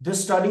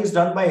 This study is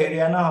done by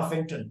Ariana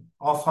Huffington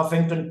of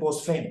Huffington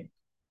Post fame.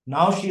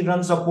 Now she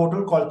runs a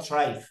portal called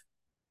Thrive.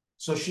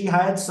 So she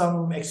hired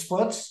some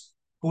experts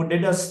who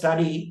did a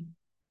study,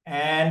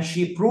 and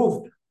she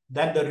proved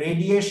that the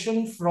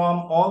radiation from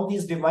all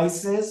these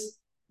devices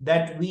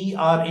that we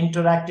are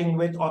interacting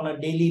with on a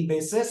daily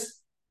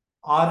basis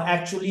are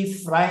actually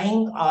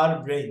frying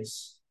our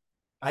brains.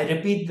 I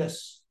repeat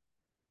this.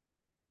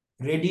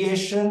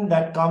 Radiation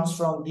that comes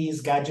from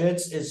these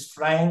gadgets is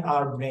frying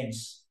our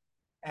brains.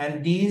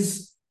 And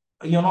these,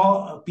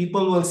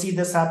 people will see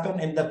this happen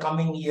in the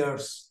coming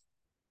years.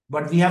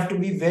 But we have to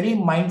be very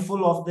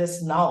mindful of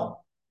this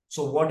now.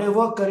 So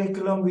whatever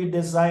curriculum we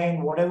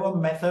design, whatever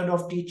method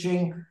of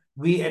teaching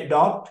we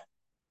adopt,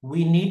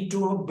 we need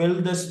to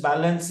build this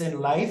balance in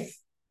life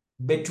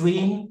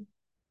between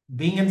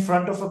being in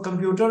front of a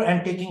computer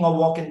and taking a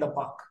walk in the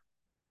park.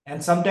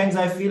 And sometimes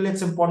I feel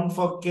it's important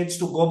for kids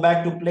to go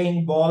back to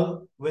playing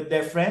ball with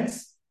their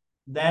friends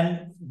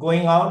than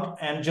going out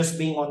and just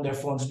being on their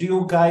phones. Do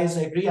you guys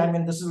agree? I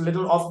mean, this is a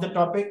little off the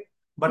topic,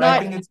 but I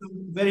think it's a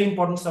very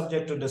important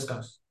subject to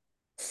discuss.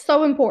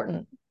 So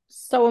important.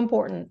 So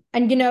important.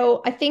 And,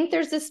 I think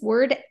there's this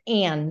word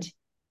 "and"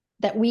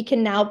 that we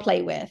can now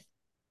play with.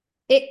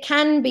 It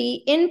can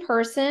be in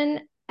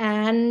person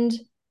and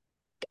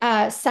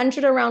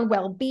centered around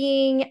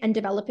well-being and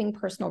developing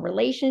personal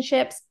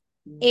relationships,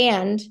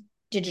 and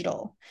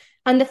digital.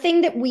 And the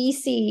thing that we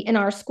see in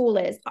our school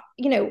is,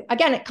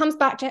 again, it comes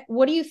back to,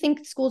 what do you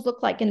think schools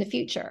look like in the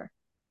future?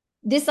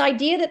 This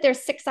idea that they're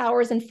 6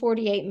 hours and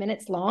 48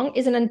 minutes long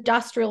is an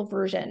industrial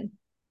version.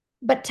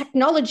 But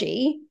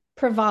technology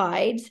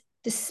provides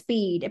the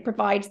speed, it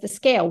provides the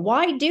scale.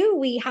 Why do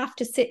we have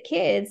to sit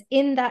kids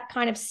in that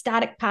kind of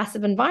static,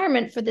 passive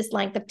environment for this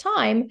length of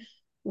time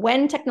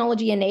when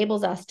technology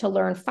enables us to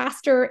learn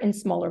faster in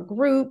smaller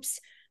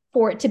groups,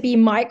 for it to be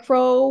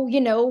micro?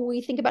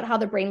 We think about how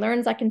the brain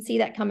learns. I can see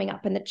that coming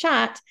up in the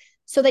chat,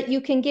 so that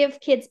you can give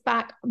kids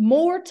back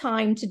more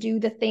time to do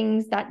the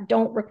things that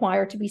don't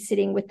require to be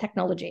sitting with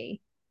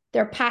technology.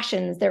 Their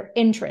passions, their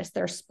interests,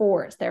 their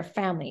sports, their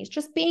families,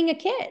 just being a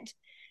kid.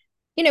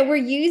 We're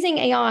using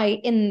AI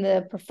in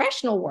the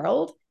professional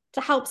world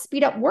to help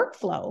speed up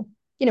workflow.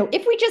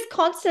 If we just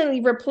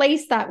constantly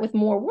replace that with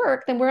more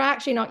work, then we're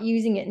actually not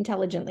using it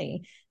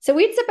intelligently. So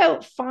it's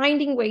about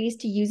finding ways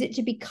to use it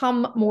to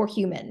become more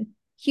human.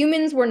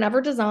 Humans were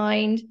never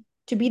designed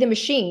to be the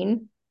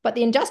machine, but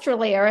the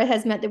industrial era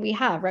has meant that we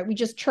have, right? We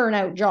just churn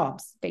out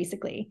jobs,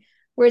 basically.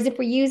 Whereas if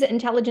we use it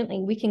intelligently,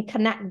 we can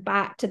connect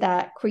back to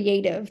that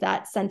creative,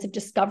 that sense of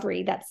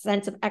discovery, that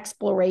sense of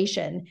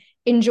exploration,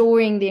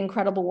 enjoying the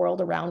incredible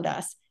world around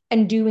us,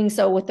 and doing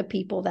so with the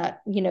people that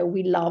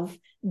we love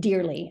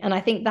dearly. And I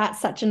think that's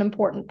such an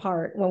important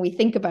part when we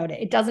think about it.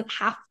 It doesn't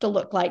have to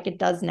look like it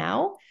does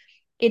now.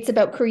 It's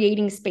about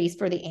creating space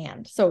for the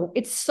and. So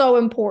it's so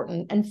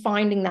important, and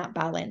finding that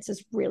balance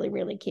is really,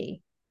 really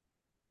key.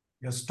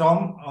 Yes,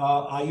 Tom,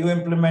 are you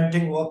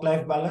implementing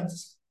work-life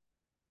balance?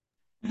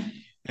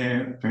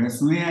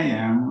 Personally, I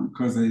am,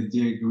 because I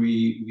do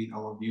agree with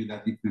all of you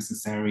that it's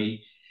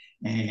necessary.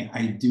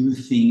 I do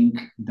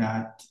think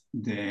that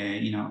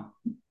the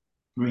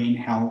brain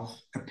health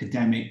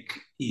epidemic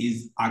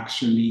is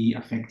actually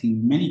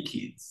affecting many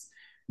kids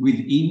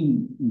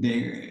within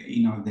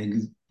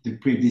the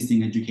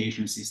pre-existing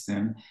education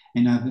system,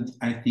 and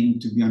I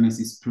think, to be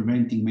honest, is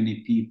preventing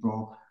many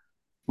people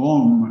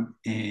from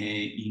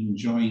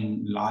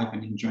enjoying life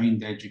and enjoying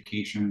the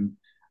education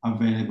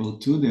available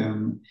to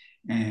them.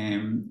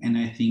 And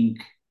I think,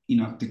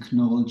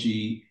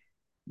 technology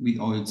with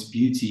all its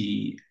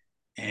beauty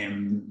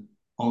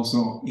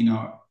also,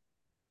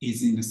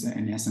 is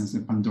in essence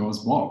a Pandora's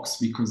box,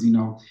 because,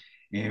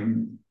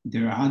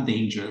 there are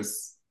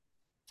dangers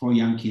for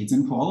young kids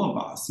and for all of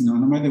us, no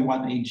matter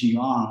what age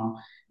you are.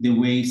 The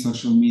way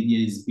social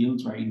media is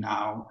built right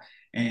now,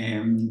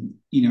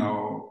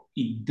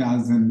 it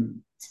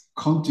doesn't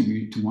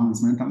contribute to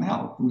one's mental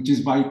health, which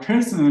is why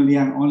personally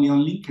I'm only on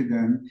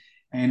LinkedIn,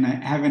 and I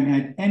haven't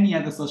had any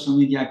other social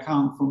media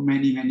account for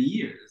many, many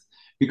years,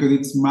 because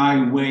it's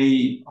my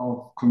way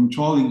of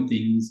controlling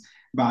things.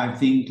 But I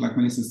think, like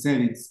Melissa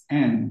said, it's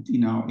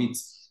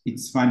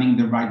finding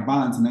the right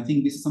balance. And I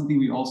think this is something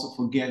we also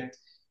forget,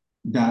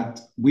 that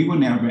we were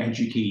never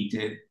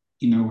educated,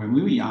 when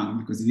we were young,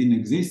 because it didn't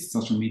exist,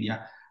 social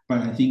media.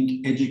 But I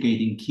think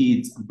educating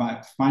kids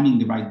about finding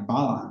the right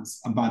balance,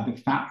 about the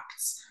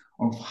facts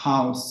of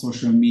how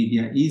social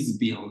media is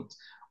built,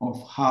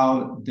 of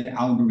how the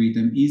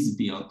algorithm is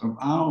built, of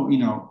how,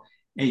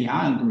 AI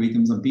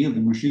algorithms are built,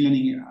 and machine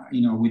learning,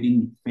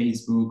 within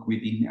Facebook,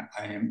 within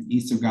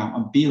Instagram,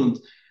 are built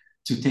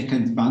to take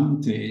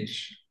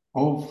advantage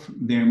of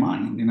their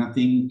mind. And I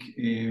think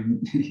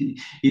it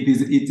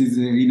is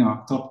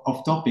top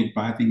off topic,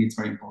 but I think it's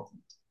very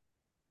important.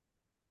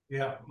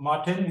 Yeah,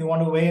 Martin, you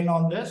want to weigh in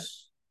on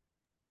this?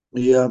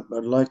 Yeah,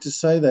 I'd like to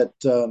say that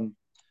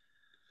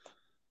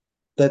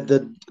that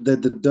the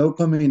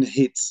dopamine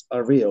hits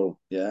are real,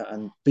 yeah,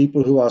 and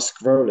people who are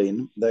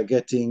scrolling, they're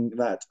getting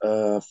that.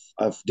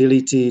 I've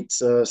deleted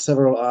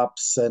several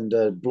apps and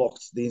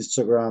blocked the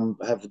Instagram,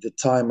 have the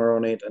timer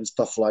on it and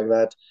stuff like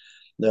that.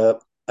 Uh,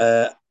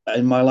 uh,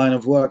 in my line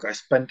of work, I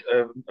spent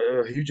a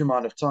huge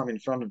amount of time in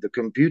front of the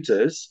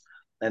computers,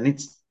 and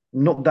it's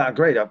not that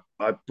great.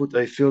 I put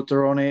a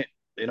filter on it,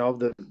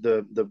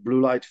 the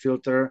blue light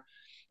filter.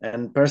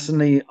 And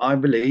personally, I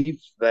believe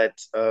that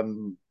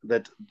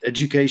that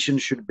education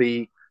should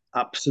be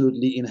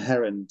absolutely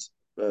inherent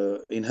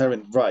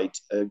right,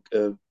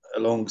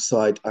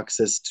 alongside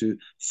access to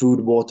food,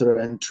 water,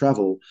 and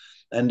travel.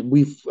 And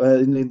we've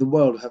in the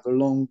world have a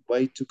long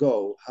way to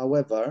go.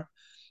 However,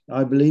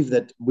 I believe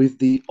that with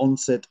the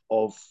onset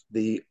of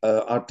the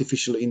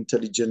artificial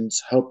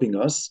intelligence helping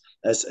us,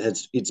 as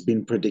it's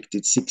been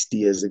predicted 60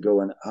 years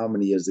ago and how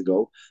many years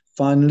ago,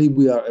 finally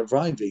we are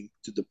arriving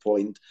to the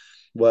point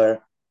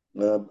where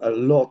a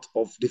lot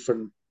of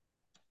different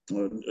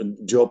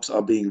jobs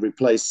are being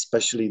replaced,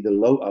 especially the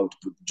low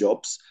output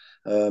jobs.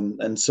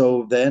 And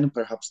so then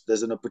perhaps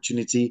there's an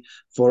opportunity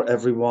for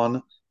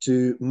everyone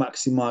to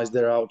maximize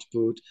their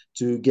output,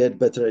 to get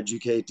better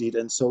educated,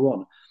 and so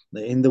on.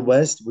 In the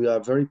West, we are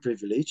very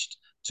privileged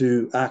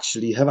to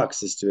actually have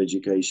access to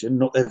education.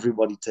 Not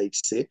everybody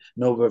takes it,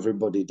 not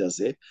everybody does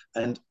it.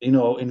 And,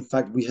 in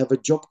fact, we have a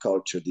job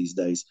culture these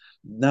days.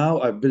 Now,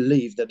 I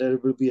believe that there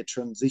will be a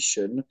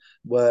transition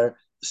where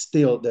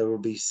still there will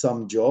be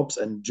some jobs,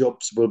 and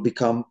jobs will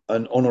become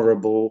an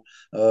honorable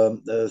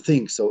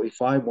thing. So if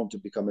I want to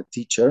become a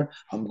teacher,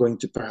 I'm going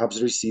to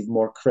perhaps receive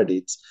more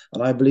credits.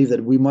 And I believe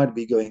that we might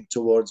be going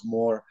towards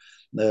more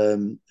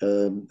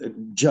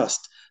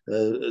just,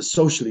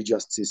 socially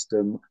just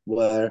system,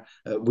 where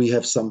we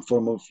have some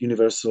form of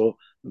universal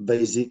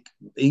basic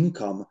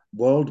income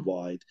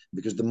worldwide,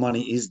 because the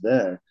money is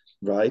there,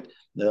 right?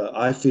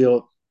 I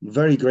feel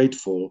very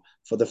grateful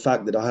for the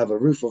fact that I have a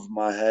roof over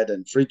my head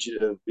and fridge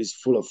is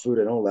full of food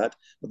and all that.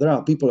 But there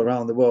are people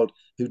around the world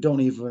who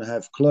don't even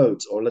have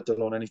clothes, or let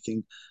alone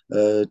anything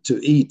to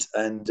eat.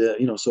 And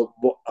so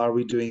what are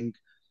we doing?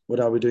 What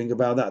are we doing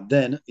about that?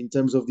 Then, in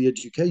terms of the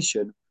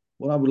education,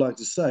 what I would like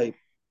to say,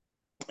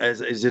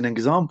 as an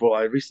example,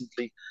 I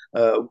recently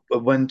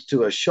went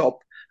to a shop,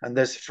 and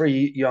there's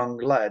three young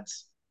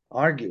lads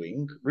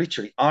arguing,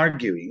 literally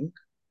arguing,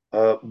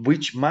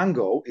 which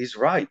mango is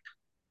ripe.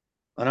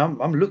 And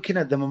I'm looking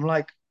at them. I'm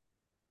like,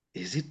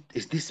 is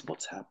this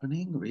what's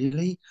happening?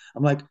 Really?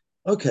 I'm like,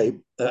 okay.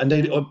 And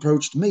they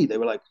approached me. They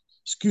were like,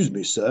 excuse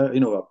me, sir.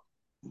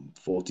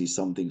 40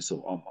 something.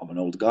 So I'm an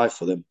old guy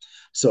for them.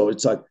 So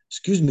it's like,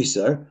 excuse me,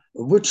 sir.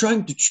 We're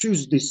trying to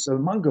choose this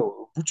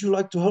mango. Would you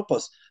like to help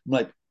us? I'm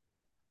like,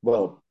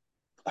 well,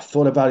 I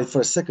thought about it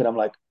for a second. I'm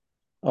like,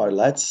 all right,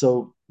 lads.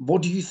 So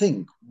what do you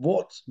think?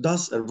 What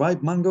does a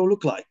ripe mango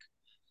look like?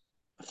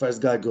 The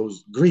first guy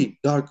goes green,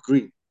 dark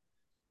green.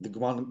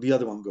 The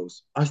other one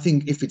goes, I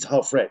think if it's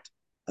half red.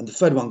 And the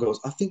third one goes,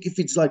 I think if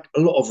it's like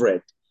a lot of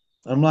red.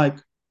 I'm like,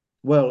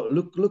 well,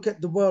 look at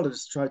the world and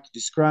try to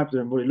describe to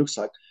them what it looks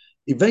like.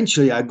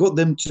 Eventually, I got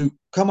them to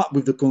come up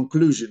with the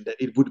conclusion that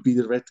it would be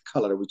the red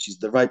color, which is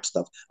the ripe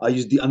stuff. I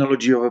used the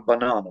analogy of a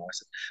banana. I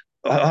said,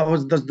 how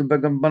does the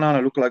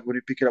banana look like when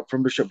you pick it up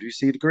from the shop? Do you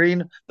see it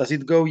green? Does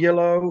it go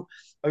yellow?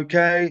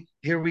 Okay,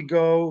 here we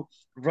go.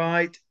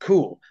 Right,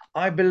 cool.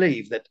 I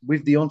believe that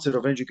with the onset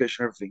of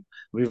education and everything,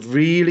 we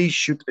really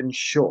should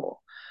ensure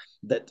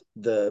that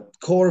the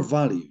core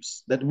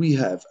values that we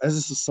have as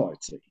a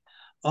society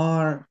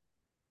are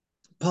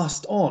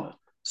passed on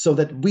so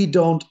that we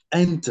don't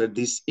enter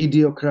this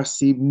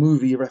idiocracy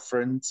movie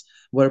reference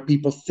where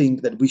people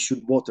think that we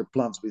should water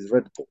plants with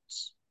Red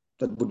Bulls.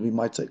 That would be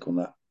my take on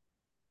that.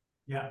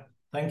 Yeah,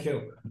 thank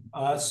you.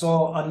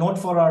 So a note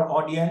for our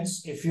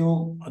audience,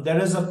 there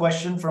is a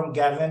question from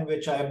Gavin,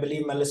 which I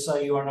believe,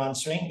 Melissa, you are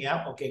answering.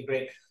 Yeah, okay,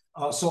 great.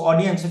 So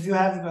audience, if you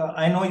have,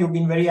 I know you've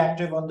been very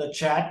active on the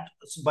chat,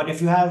 but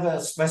if you have a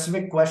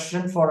specific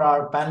question for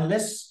our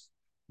panelists,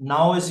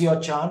 now is your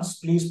chance.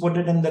 Please put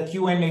it in the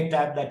Q&A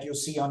tab that you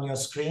see on your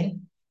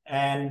screen,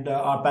 and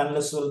our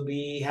panelists will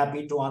be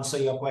happy to answer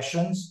your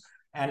questions.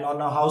 And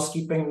on a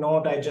housekeeping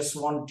note, I just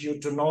want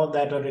you to know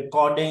that a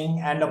recording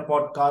and a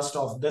podcast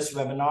of this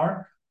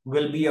webinar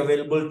will be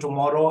available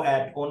tomorrow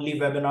at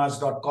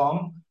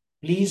onlywebinars.com.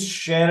 Please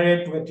share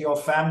it with your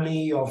family,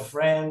 your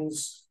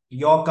friends,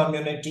 your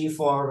community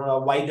for a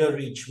wider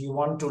reach. We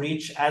want to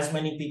reach as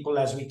many people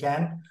as we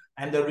can.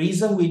 And the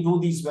reason we do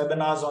these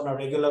webinars on a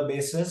regular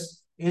basis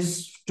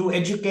is to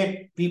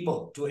educate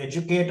people, to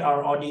educate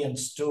our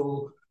audience,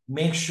 to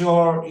make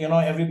sure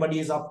everybody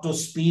is up to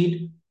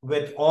speed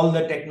with all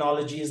the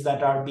technologies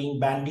that are being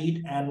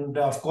bandied. And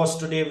of course,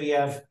 today we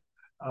have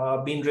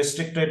been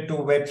restricted to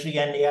Web3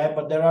 and AI,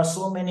 but there are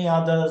so many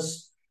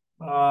others,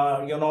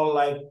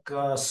 like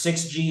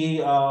 6G,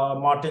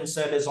 Martin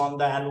said, is on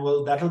the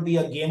anvil. That'll be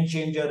a game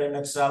changer in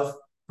itself.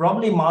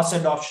 Probably mass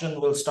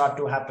adoption will start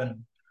to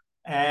happen.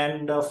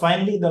 And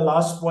finally, the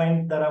last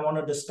point that I want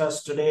to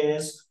discuss today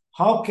is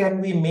how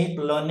can we make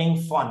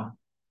learning fun?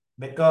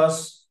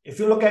 Because if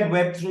you look at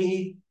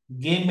Web3,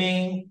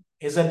 gaming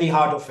is at the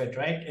heart of it,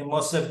 right?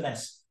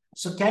 Immersiveness.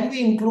 So can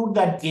we include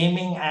that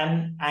gaming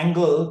and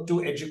angle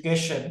to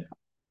education,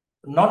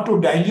 not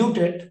to dilute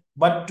it,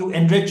 but to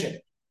enrich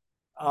it?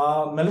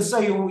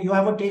 Melissa, you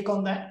have a take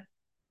on that?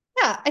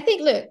 Yeah, I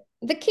think, look,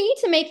 the key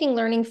to making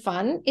learning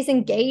fun is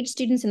engage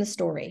students in the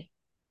story.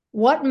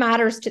 What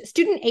matters to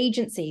student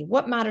agency?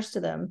 What matters to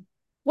them?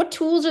 What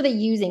tools are they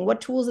using?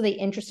 What tools are they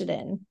interested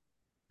in?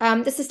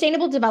 The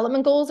Sustainable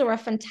Development Goals are a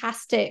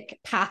fantastic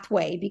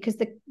pathway because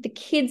the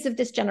kids of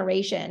this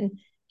generation,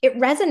 it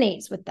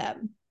resonates with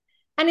them.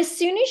 And as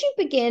soon as you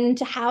begin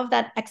to have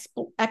that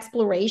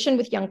exploration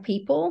with young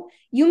people,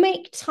 you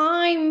make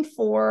time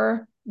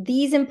for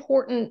these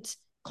important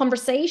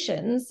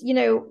conversations,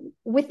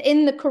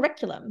 within the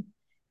curriculum.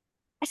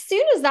 As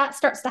soon as that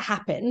starts to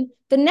happen,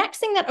 the next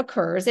thing that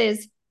occurs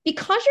is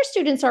because your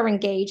students are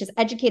engaged as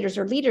educators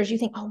or leaders, you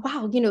think, oh,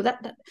 wow,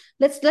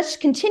 let's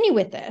continue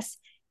with this.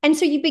 And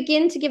so you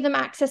begin to give them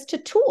access to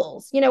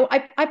tools.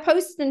 I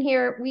posted in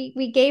here,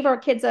 we gave our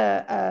kids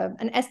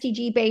an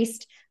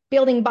SDG-based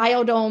building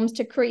biodomes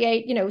to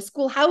create,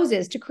 school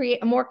houses to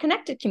create a more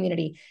connected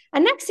community.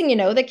 And next thing you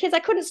know, the kids, I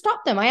couldn't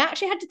stop them. I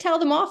actually had to tell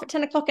them off at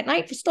 10 o'clock at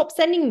night to stop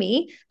sending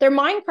me their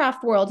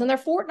Minecraft worlds and their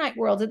Fortnite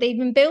worlds that they've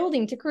been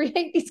building to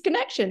create these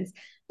connections.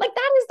 Like,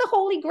 that is the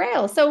holy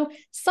grail. So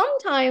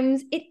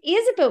sometimes it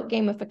is about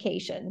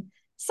gamification.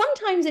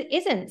 Sometimes it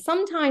isn't.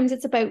 Sometimes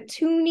it's about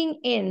tuning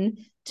in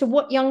to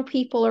what young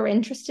people are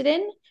interested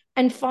in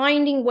and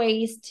finding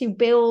ways to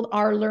build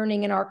our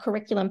learning and our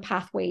curriculum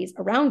pathways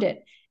around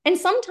it. And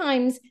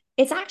sometimes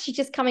it's actually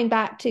just coming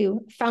back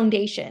to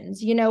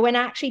foundations, and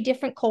actually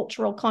different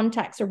cultural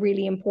contexts are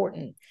really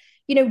important.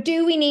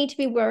 Do we need to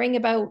be worrying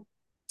about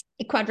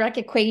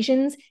quadratic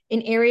equations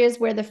in areas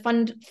where the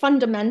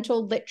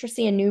fundamental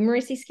literacy and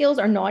numeracy skills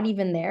are not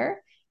even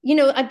there?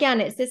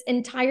 Again, it's this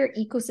entire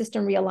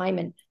ecosystem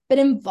realignment, but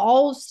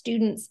involves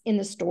students in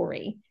the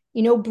story.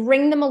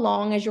 Bring them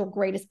along as your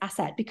greatest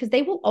asset because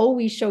they will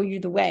always show you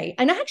the way.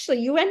 And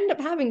actually, you end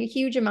up having a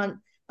huge amount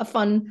of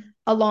fun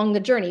along the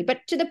journey. But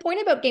to the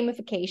point about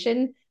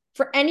gamification,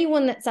 for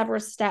anyone that's ever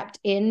stepped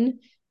in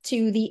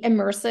to the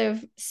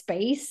immersive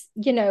space,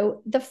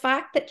 the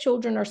fact that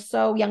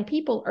young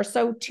people are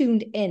so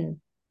tuned in,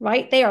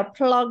 right? They are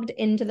plugged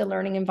into the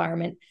learning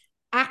environment.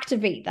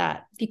 activate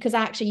that, because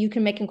actually you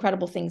can make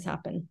incredible things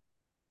happen.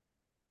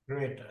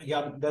 Great.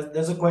 Yeah,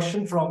 there's a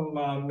question from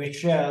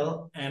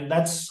Michelle, and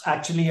that's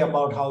actually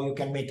about how you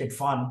can make it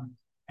fun.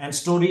 And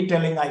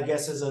storytelling, I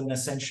guess, is an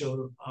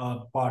essential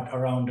part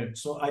around it.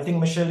 So I think,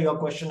 Michelle, your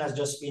question has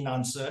just been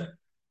answered.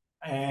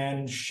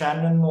 And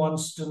Shannon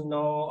wants to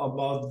know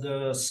about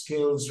the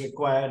skills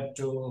required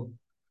to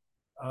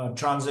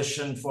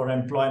transition for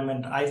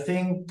employment. I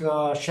think,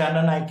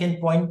 Shannon, I can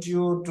point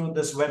you to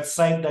this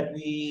website that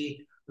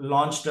we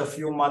launched a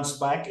few months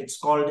back. It's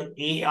called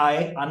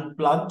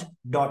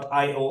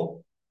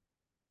aiunplugged.io.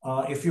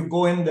 If you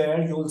go in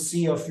there, you'll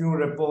see a few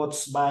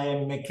reports by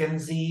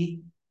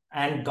McKinsey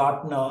and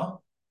Gartner,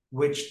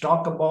 which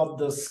talk about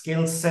the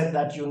skill set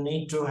that you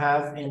need to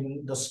have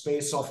in the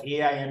space of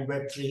AI and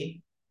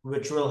Web3,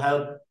 which will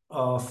help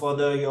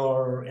further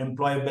your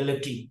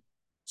employability.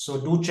 So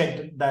do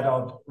check that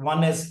out.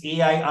 One is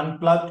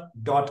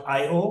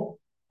aiunplugged.io,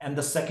 and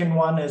the second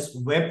one is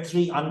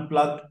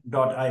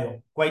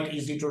web3unplugged.io. Quite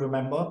easy to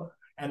remember.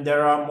 And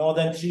there are more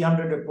than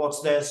 300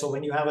 reports there. So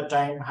when you have a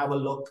time, have a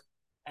look.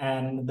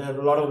 And there are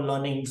a lot of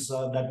learnings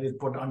that we've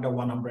put under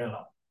one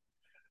umbrella.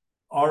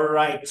 All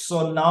right.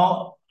 So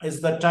now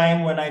is the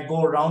time when I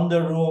go around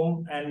the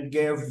room and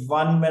give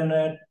 1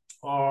 minute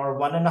or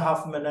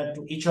 1.5 minutes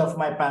to each of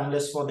my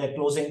panelists for their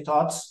closing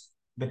thoughts,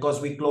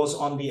 because we close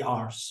on the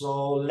hour.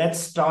 So let's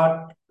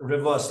start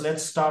reverse.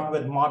 Let's start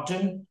with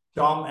Martin,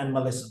 Tom, and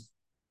Melissa.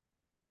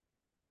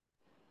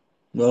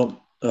 Well,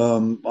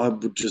 I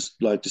would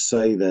just like to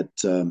say that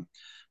the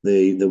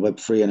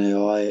Web3 and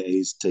AI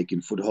is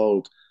taking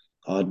foothold.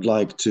 I'd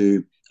like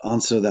to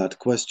answer that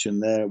question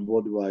there.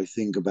 What do I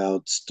think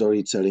about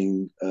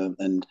storytelling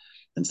and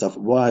stuff?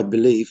 What I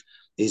believe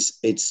is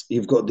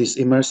you've got this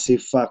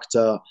immersive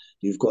factor,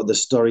 you've got the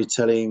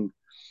storytelling,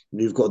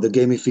 you've got the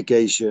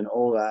gamification,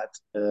 all that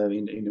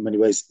in many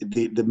ways.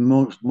 The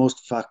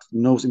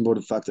most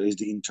important factor is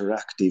the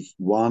interactive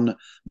one,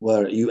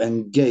 where you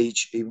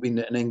engage in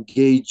an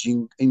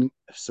engagement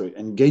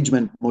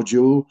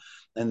module,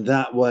 and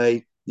that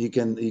way you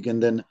can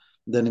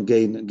then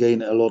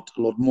gain a lot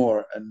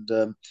more.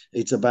 And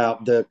it's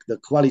about the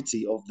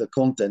quality of the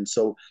content.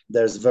 So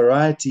there's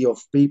variety of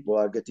people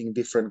are getting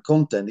different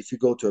content. If you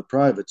go to a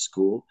private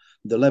school,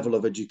 the level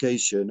of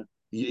education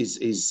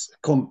is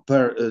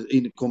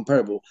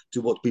incomparable to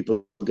what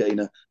people get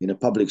in a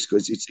public school.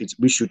 It's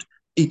we should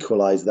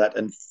equalize that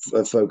and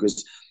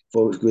focus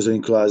on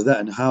equalize that.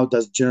 And how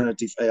does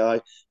generative AI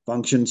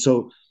function?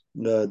 So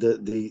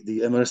the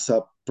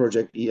EMERSA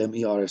project,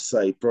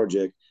 EMERSA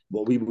project,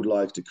 what we would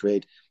like to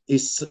create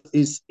is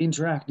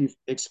interactive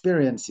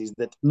experiences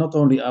that not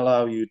only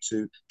allow you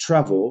to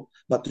travel,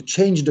 but to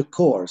change the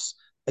course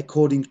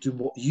according to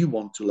what you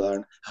want to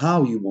learn,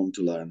 how you want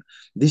to learn.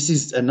 This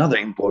is another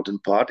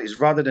important part, is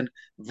rather than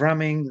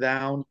ramming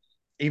down,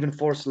 even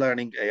forced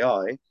learning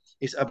AI,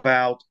 is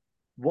about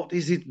what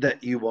is it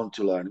that you want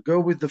to learn.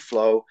 Go with the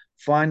flow,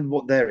 find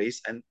what there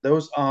is, and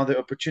those are the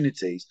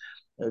opportunities.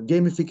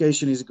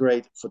 Gamification is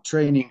great for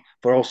training,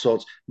 for all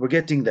sorts. We're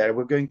getting there.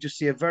 We're going to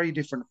see a very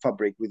different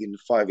fabric within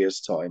 5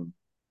 years' time.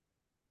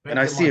 Thank and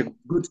I you, see a Martin.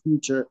 good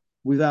future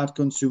without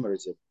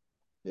consumerism.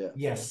 Yeah.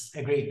 Yes,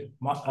 agreed.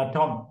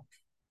 Tom.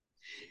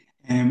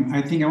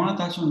 I think I want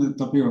to touch on the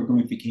topic of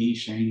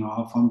gamification. You know,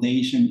 our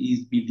foundation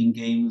is building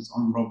games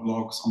on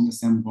Roblox, on the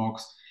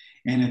Sandbox,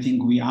 and I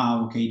think we are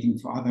advocating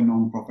for other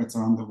nonprofits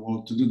around the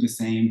world to do the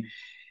same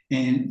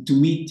and to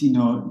meet, you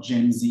know,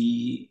 Gen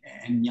Z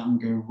and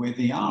younger where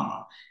they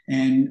are.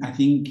 And I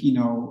think, you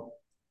know,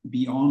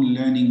 beyond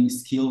learning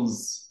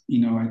skills,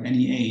 you know, at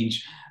any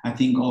age, I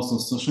think also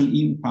social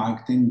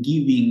impact and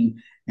giving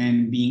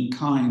and being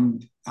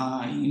kind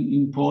are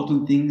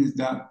important things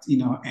that, you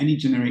know, any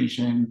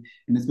generation,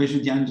 and especially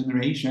the young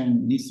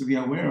generation, needs to be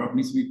aware of,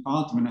 needs to be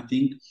part of. And I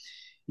think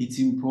it's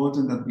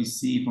important that we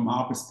see from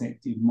our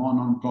perspective more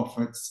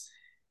nonprofits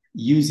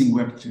using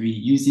Web3,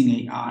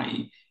 using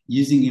AI,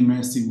 using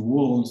immersive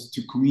worlds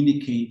to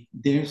communicate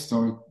their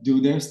story,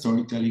 do their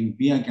storytelling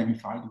via a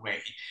gamified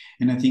way.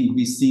 And I think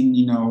we've seen,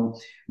 you know,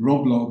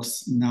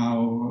 Roblox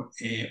now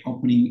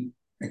opening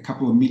a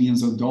couple of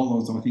millions of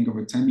dollars, or I think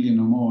over 10 million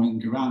or more in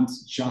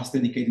grants just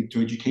dedicated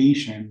to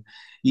education,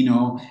 you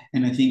know.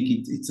 And I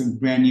think it's a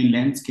brand new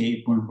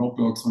landscape when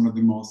Roblox, one of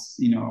the most,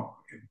 you know,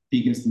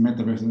 biggest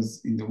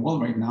metaverses in the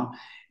world right now,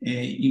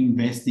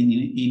 investing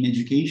in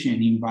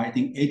education,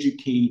 inviting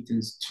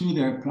educators to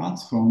their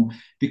platform,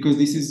 because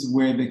this is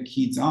where the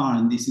kids are,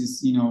 and this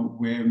is, you know,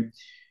 where,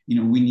 you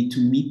know, we need to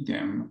meet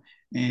them.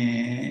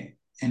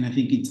 And I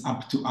think it's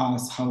up to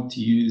us how to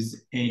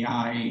use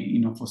AI, you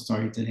know, for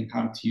storytelling,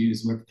 how to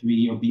use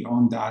Web3 or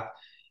beyond that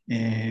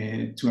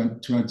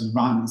to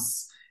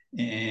advance,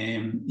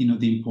 you know,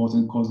 the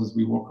important causes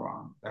we work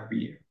around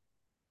every year.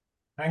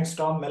 Thanks,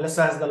 Tom.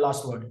 Melissa has the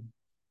last word.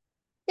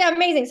 Yeah,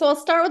 amazing. So I'll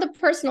start with a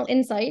personal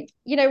insight.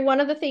 You know, one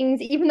of the things,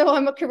 even though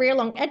I'm a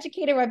career-long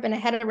educator, I've been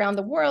ahead around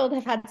the world,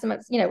 have had some,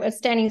 you know,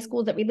 outstanding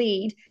schools that we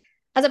lead.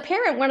 as a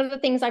parent, one of the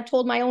things I've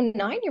told my own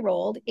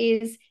 9-year-old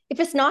is if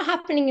it's not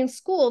happening in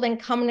school, then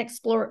come and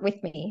explore it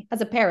with me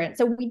as a parent.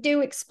 So we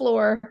do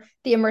explore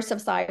the immersive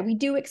side. We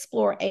do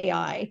explore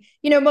AI.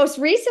 Most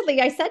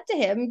recently I said to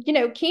him,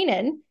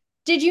 Keenan,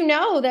 did you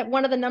know that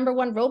one of the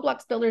 #1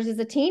 Roblox builders is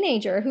a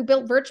teenager who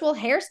built virtual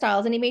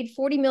hairstyles and he made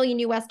 40 million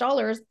US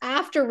dollars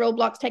after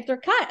Roblox take their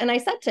cut? And I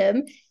said to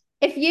him,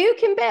 if you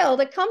can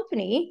build a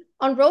company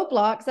on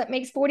Roblox that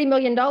makes $40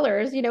 million,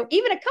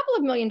 even a couple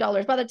of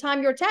 $1,000,000 by the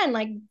time you're 10,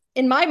 like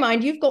in my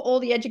mind, you've got all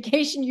the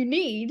education you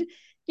need,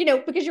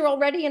 because you're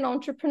already an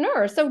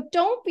entrepreneur. So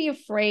don't be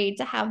afraid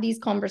to have these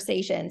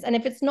conversations. And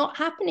if it's not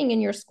happening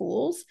in your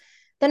schools,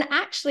 then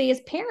actually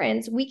as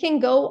parents, we can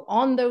go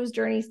on those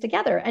journeys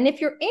together. And if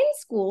you're in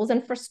schools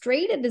and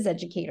frustrated as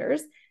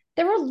educators,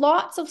 there are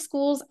lots of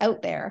schools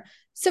out there.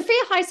 Sophia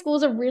High School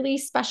is a really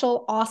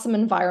special, awesome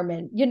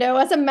environment.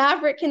 As a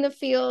maverick in the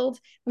field,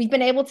 we've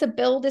been able to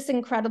build this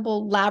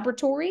incredible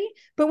laboratory,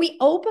 but we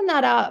open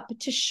that up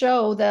to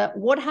show the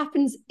what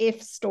happens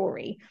if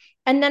story.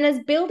 And then as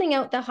building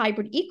out the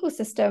hybrid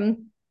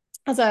ecosystem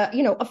as a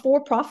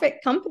for-profit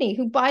company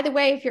who, by the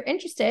way, if you're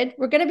interested,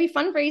 we're going to be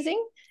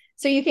fundraising.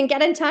 So you can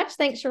get in touch.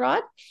 Thanks,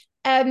 Sharad.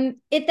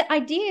 The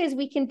idea is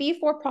we can be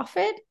for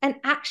profit and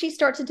actually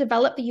start to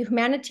develop the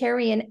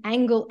humanitarian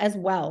angle as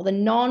well, the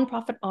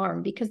non-profit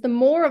arm, because the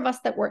more of us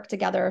that work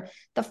together,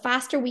 the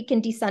faster we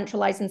can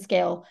decentralize and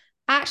scale.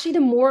 Actually,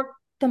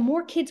 the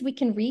more kids we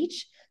can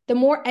reach, the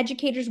more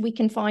educators we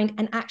can find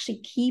and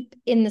actually keep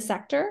in the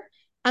sector.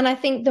 And I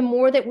think the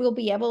more that we'll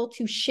be able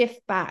to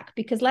shift back,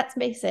 because let's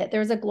face it,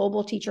 there's a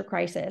global teacher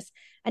crisis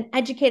and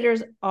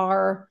educators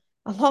are,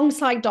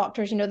 alongside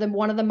doctors,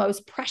 one of the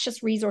most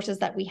precious resources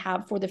that we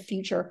have for the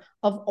future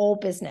of all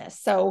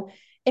business. So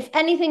if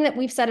anything that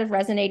we've said has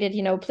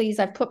resonated, please,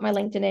 I've put my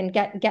LinkedIn in,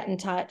 get in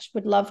touch.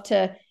 Would love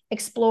to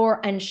explore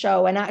and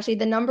show. And actually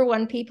the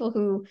 #1 people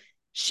who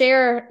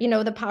share,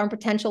 the power and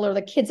potential are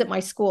the kids at my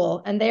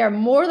school. And they are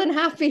more than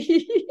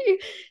happy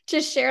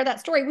to share that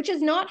story, which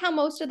is not how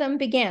most of them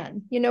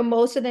began.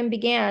 Most of them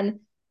began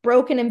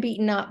broken and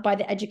beaten up by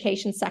the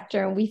education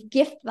sector. And we've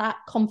gifted that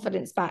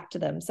confidence back to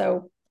them.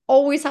 So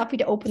always happy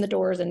to open the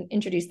doors and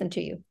introduce them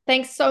to you.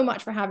 Thanks so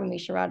much for having me,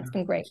 Sharad. It's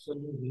been great.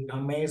 Absolutely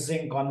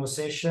amazing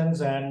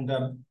conversations. And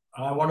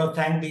I want to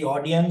thank the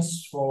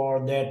audience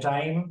for their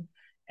time.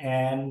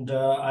 And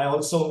I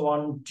also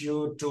want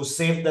you to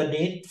save the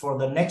date for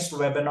the next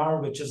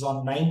webinar, which is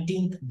on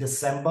 19th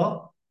December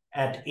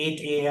at 8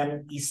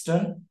 a.m.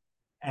 Eastern.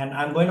 And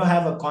I'm going to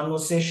have a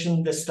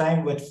conversation this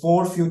time with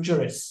 4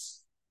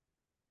 futurists.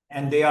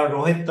 And they are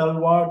Rohit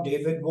Talwar,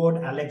 David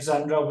Wood,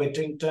 Alexandra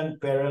Whittington,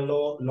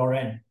 Perello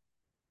Loren.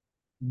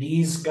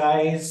 These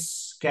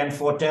guys can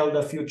foretell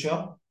the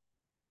future.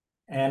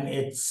 And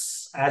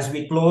it's, as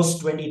we close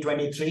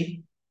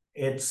 2023,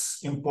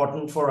 it's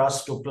important for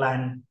us to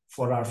plan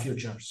for our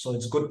future. So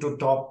it's good to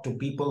talk to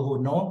people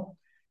who know,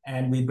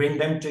 and we bring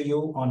them to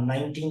you on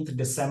 19th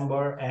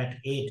December at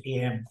 8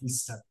 a.m.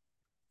 Eastern.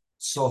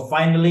 So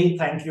finally,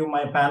 thank you,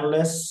 my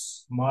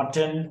panelists,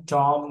 Martin,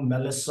 Tom,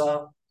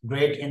 Melissa,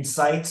 great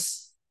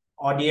insights.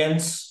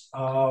 Audience,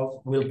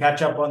 we'll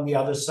catch up on the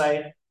other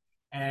side.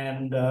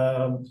 And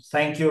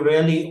thank you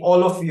really,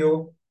 all of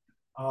you,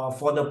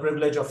 for the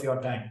privilege of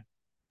your time.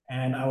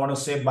 And I want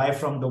to say bye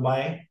from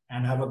Dubai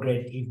and have a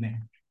great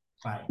evening.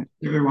 Bye.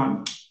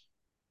 Everyone.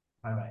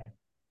 Bye-bye.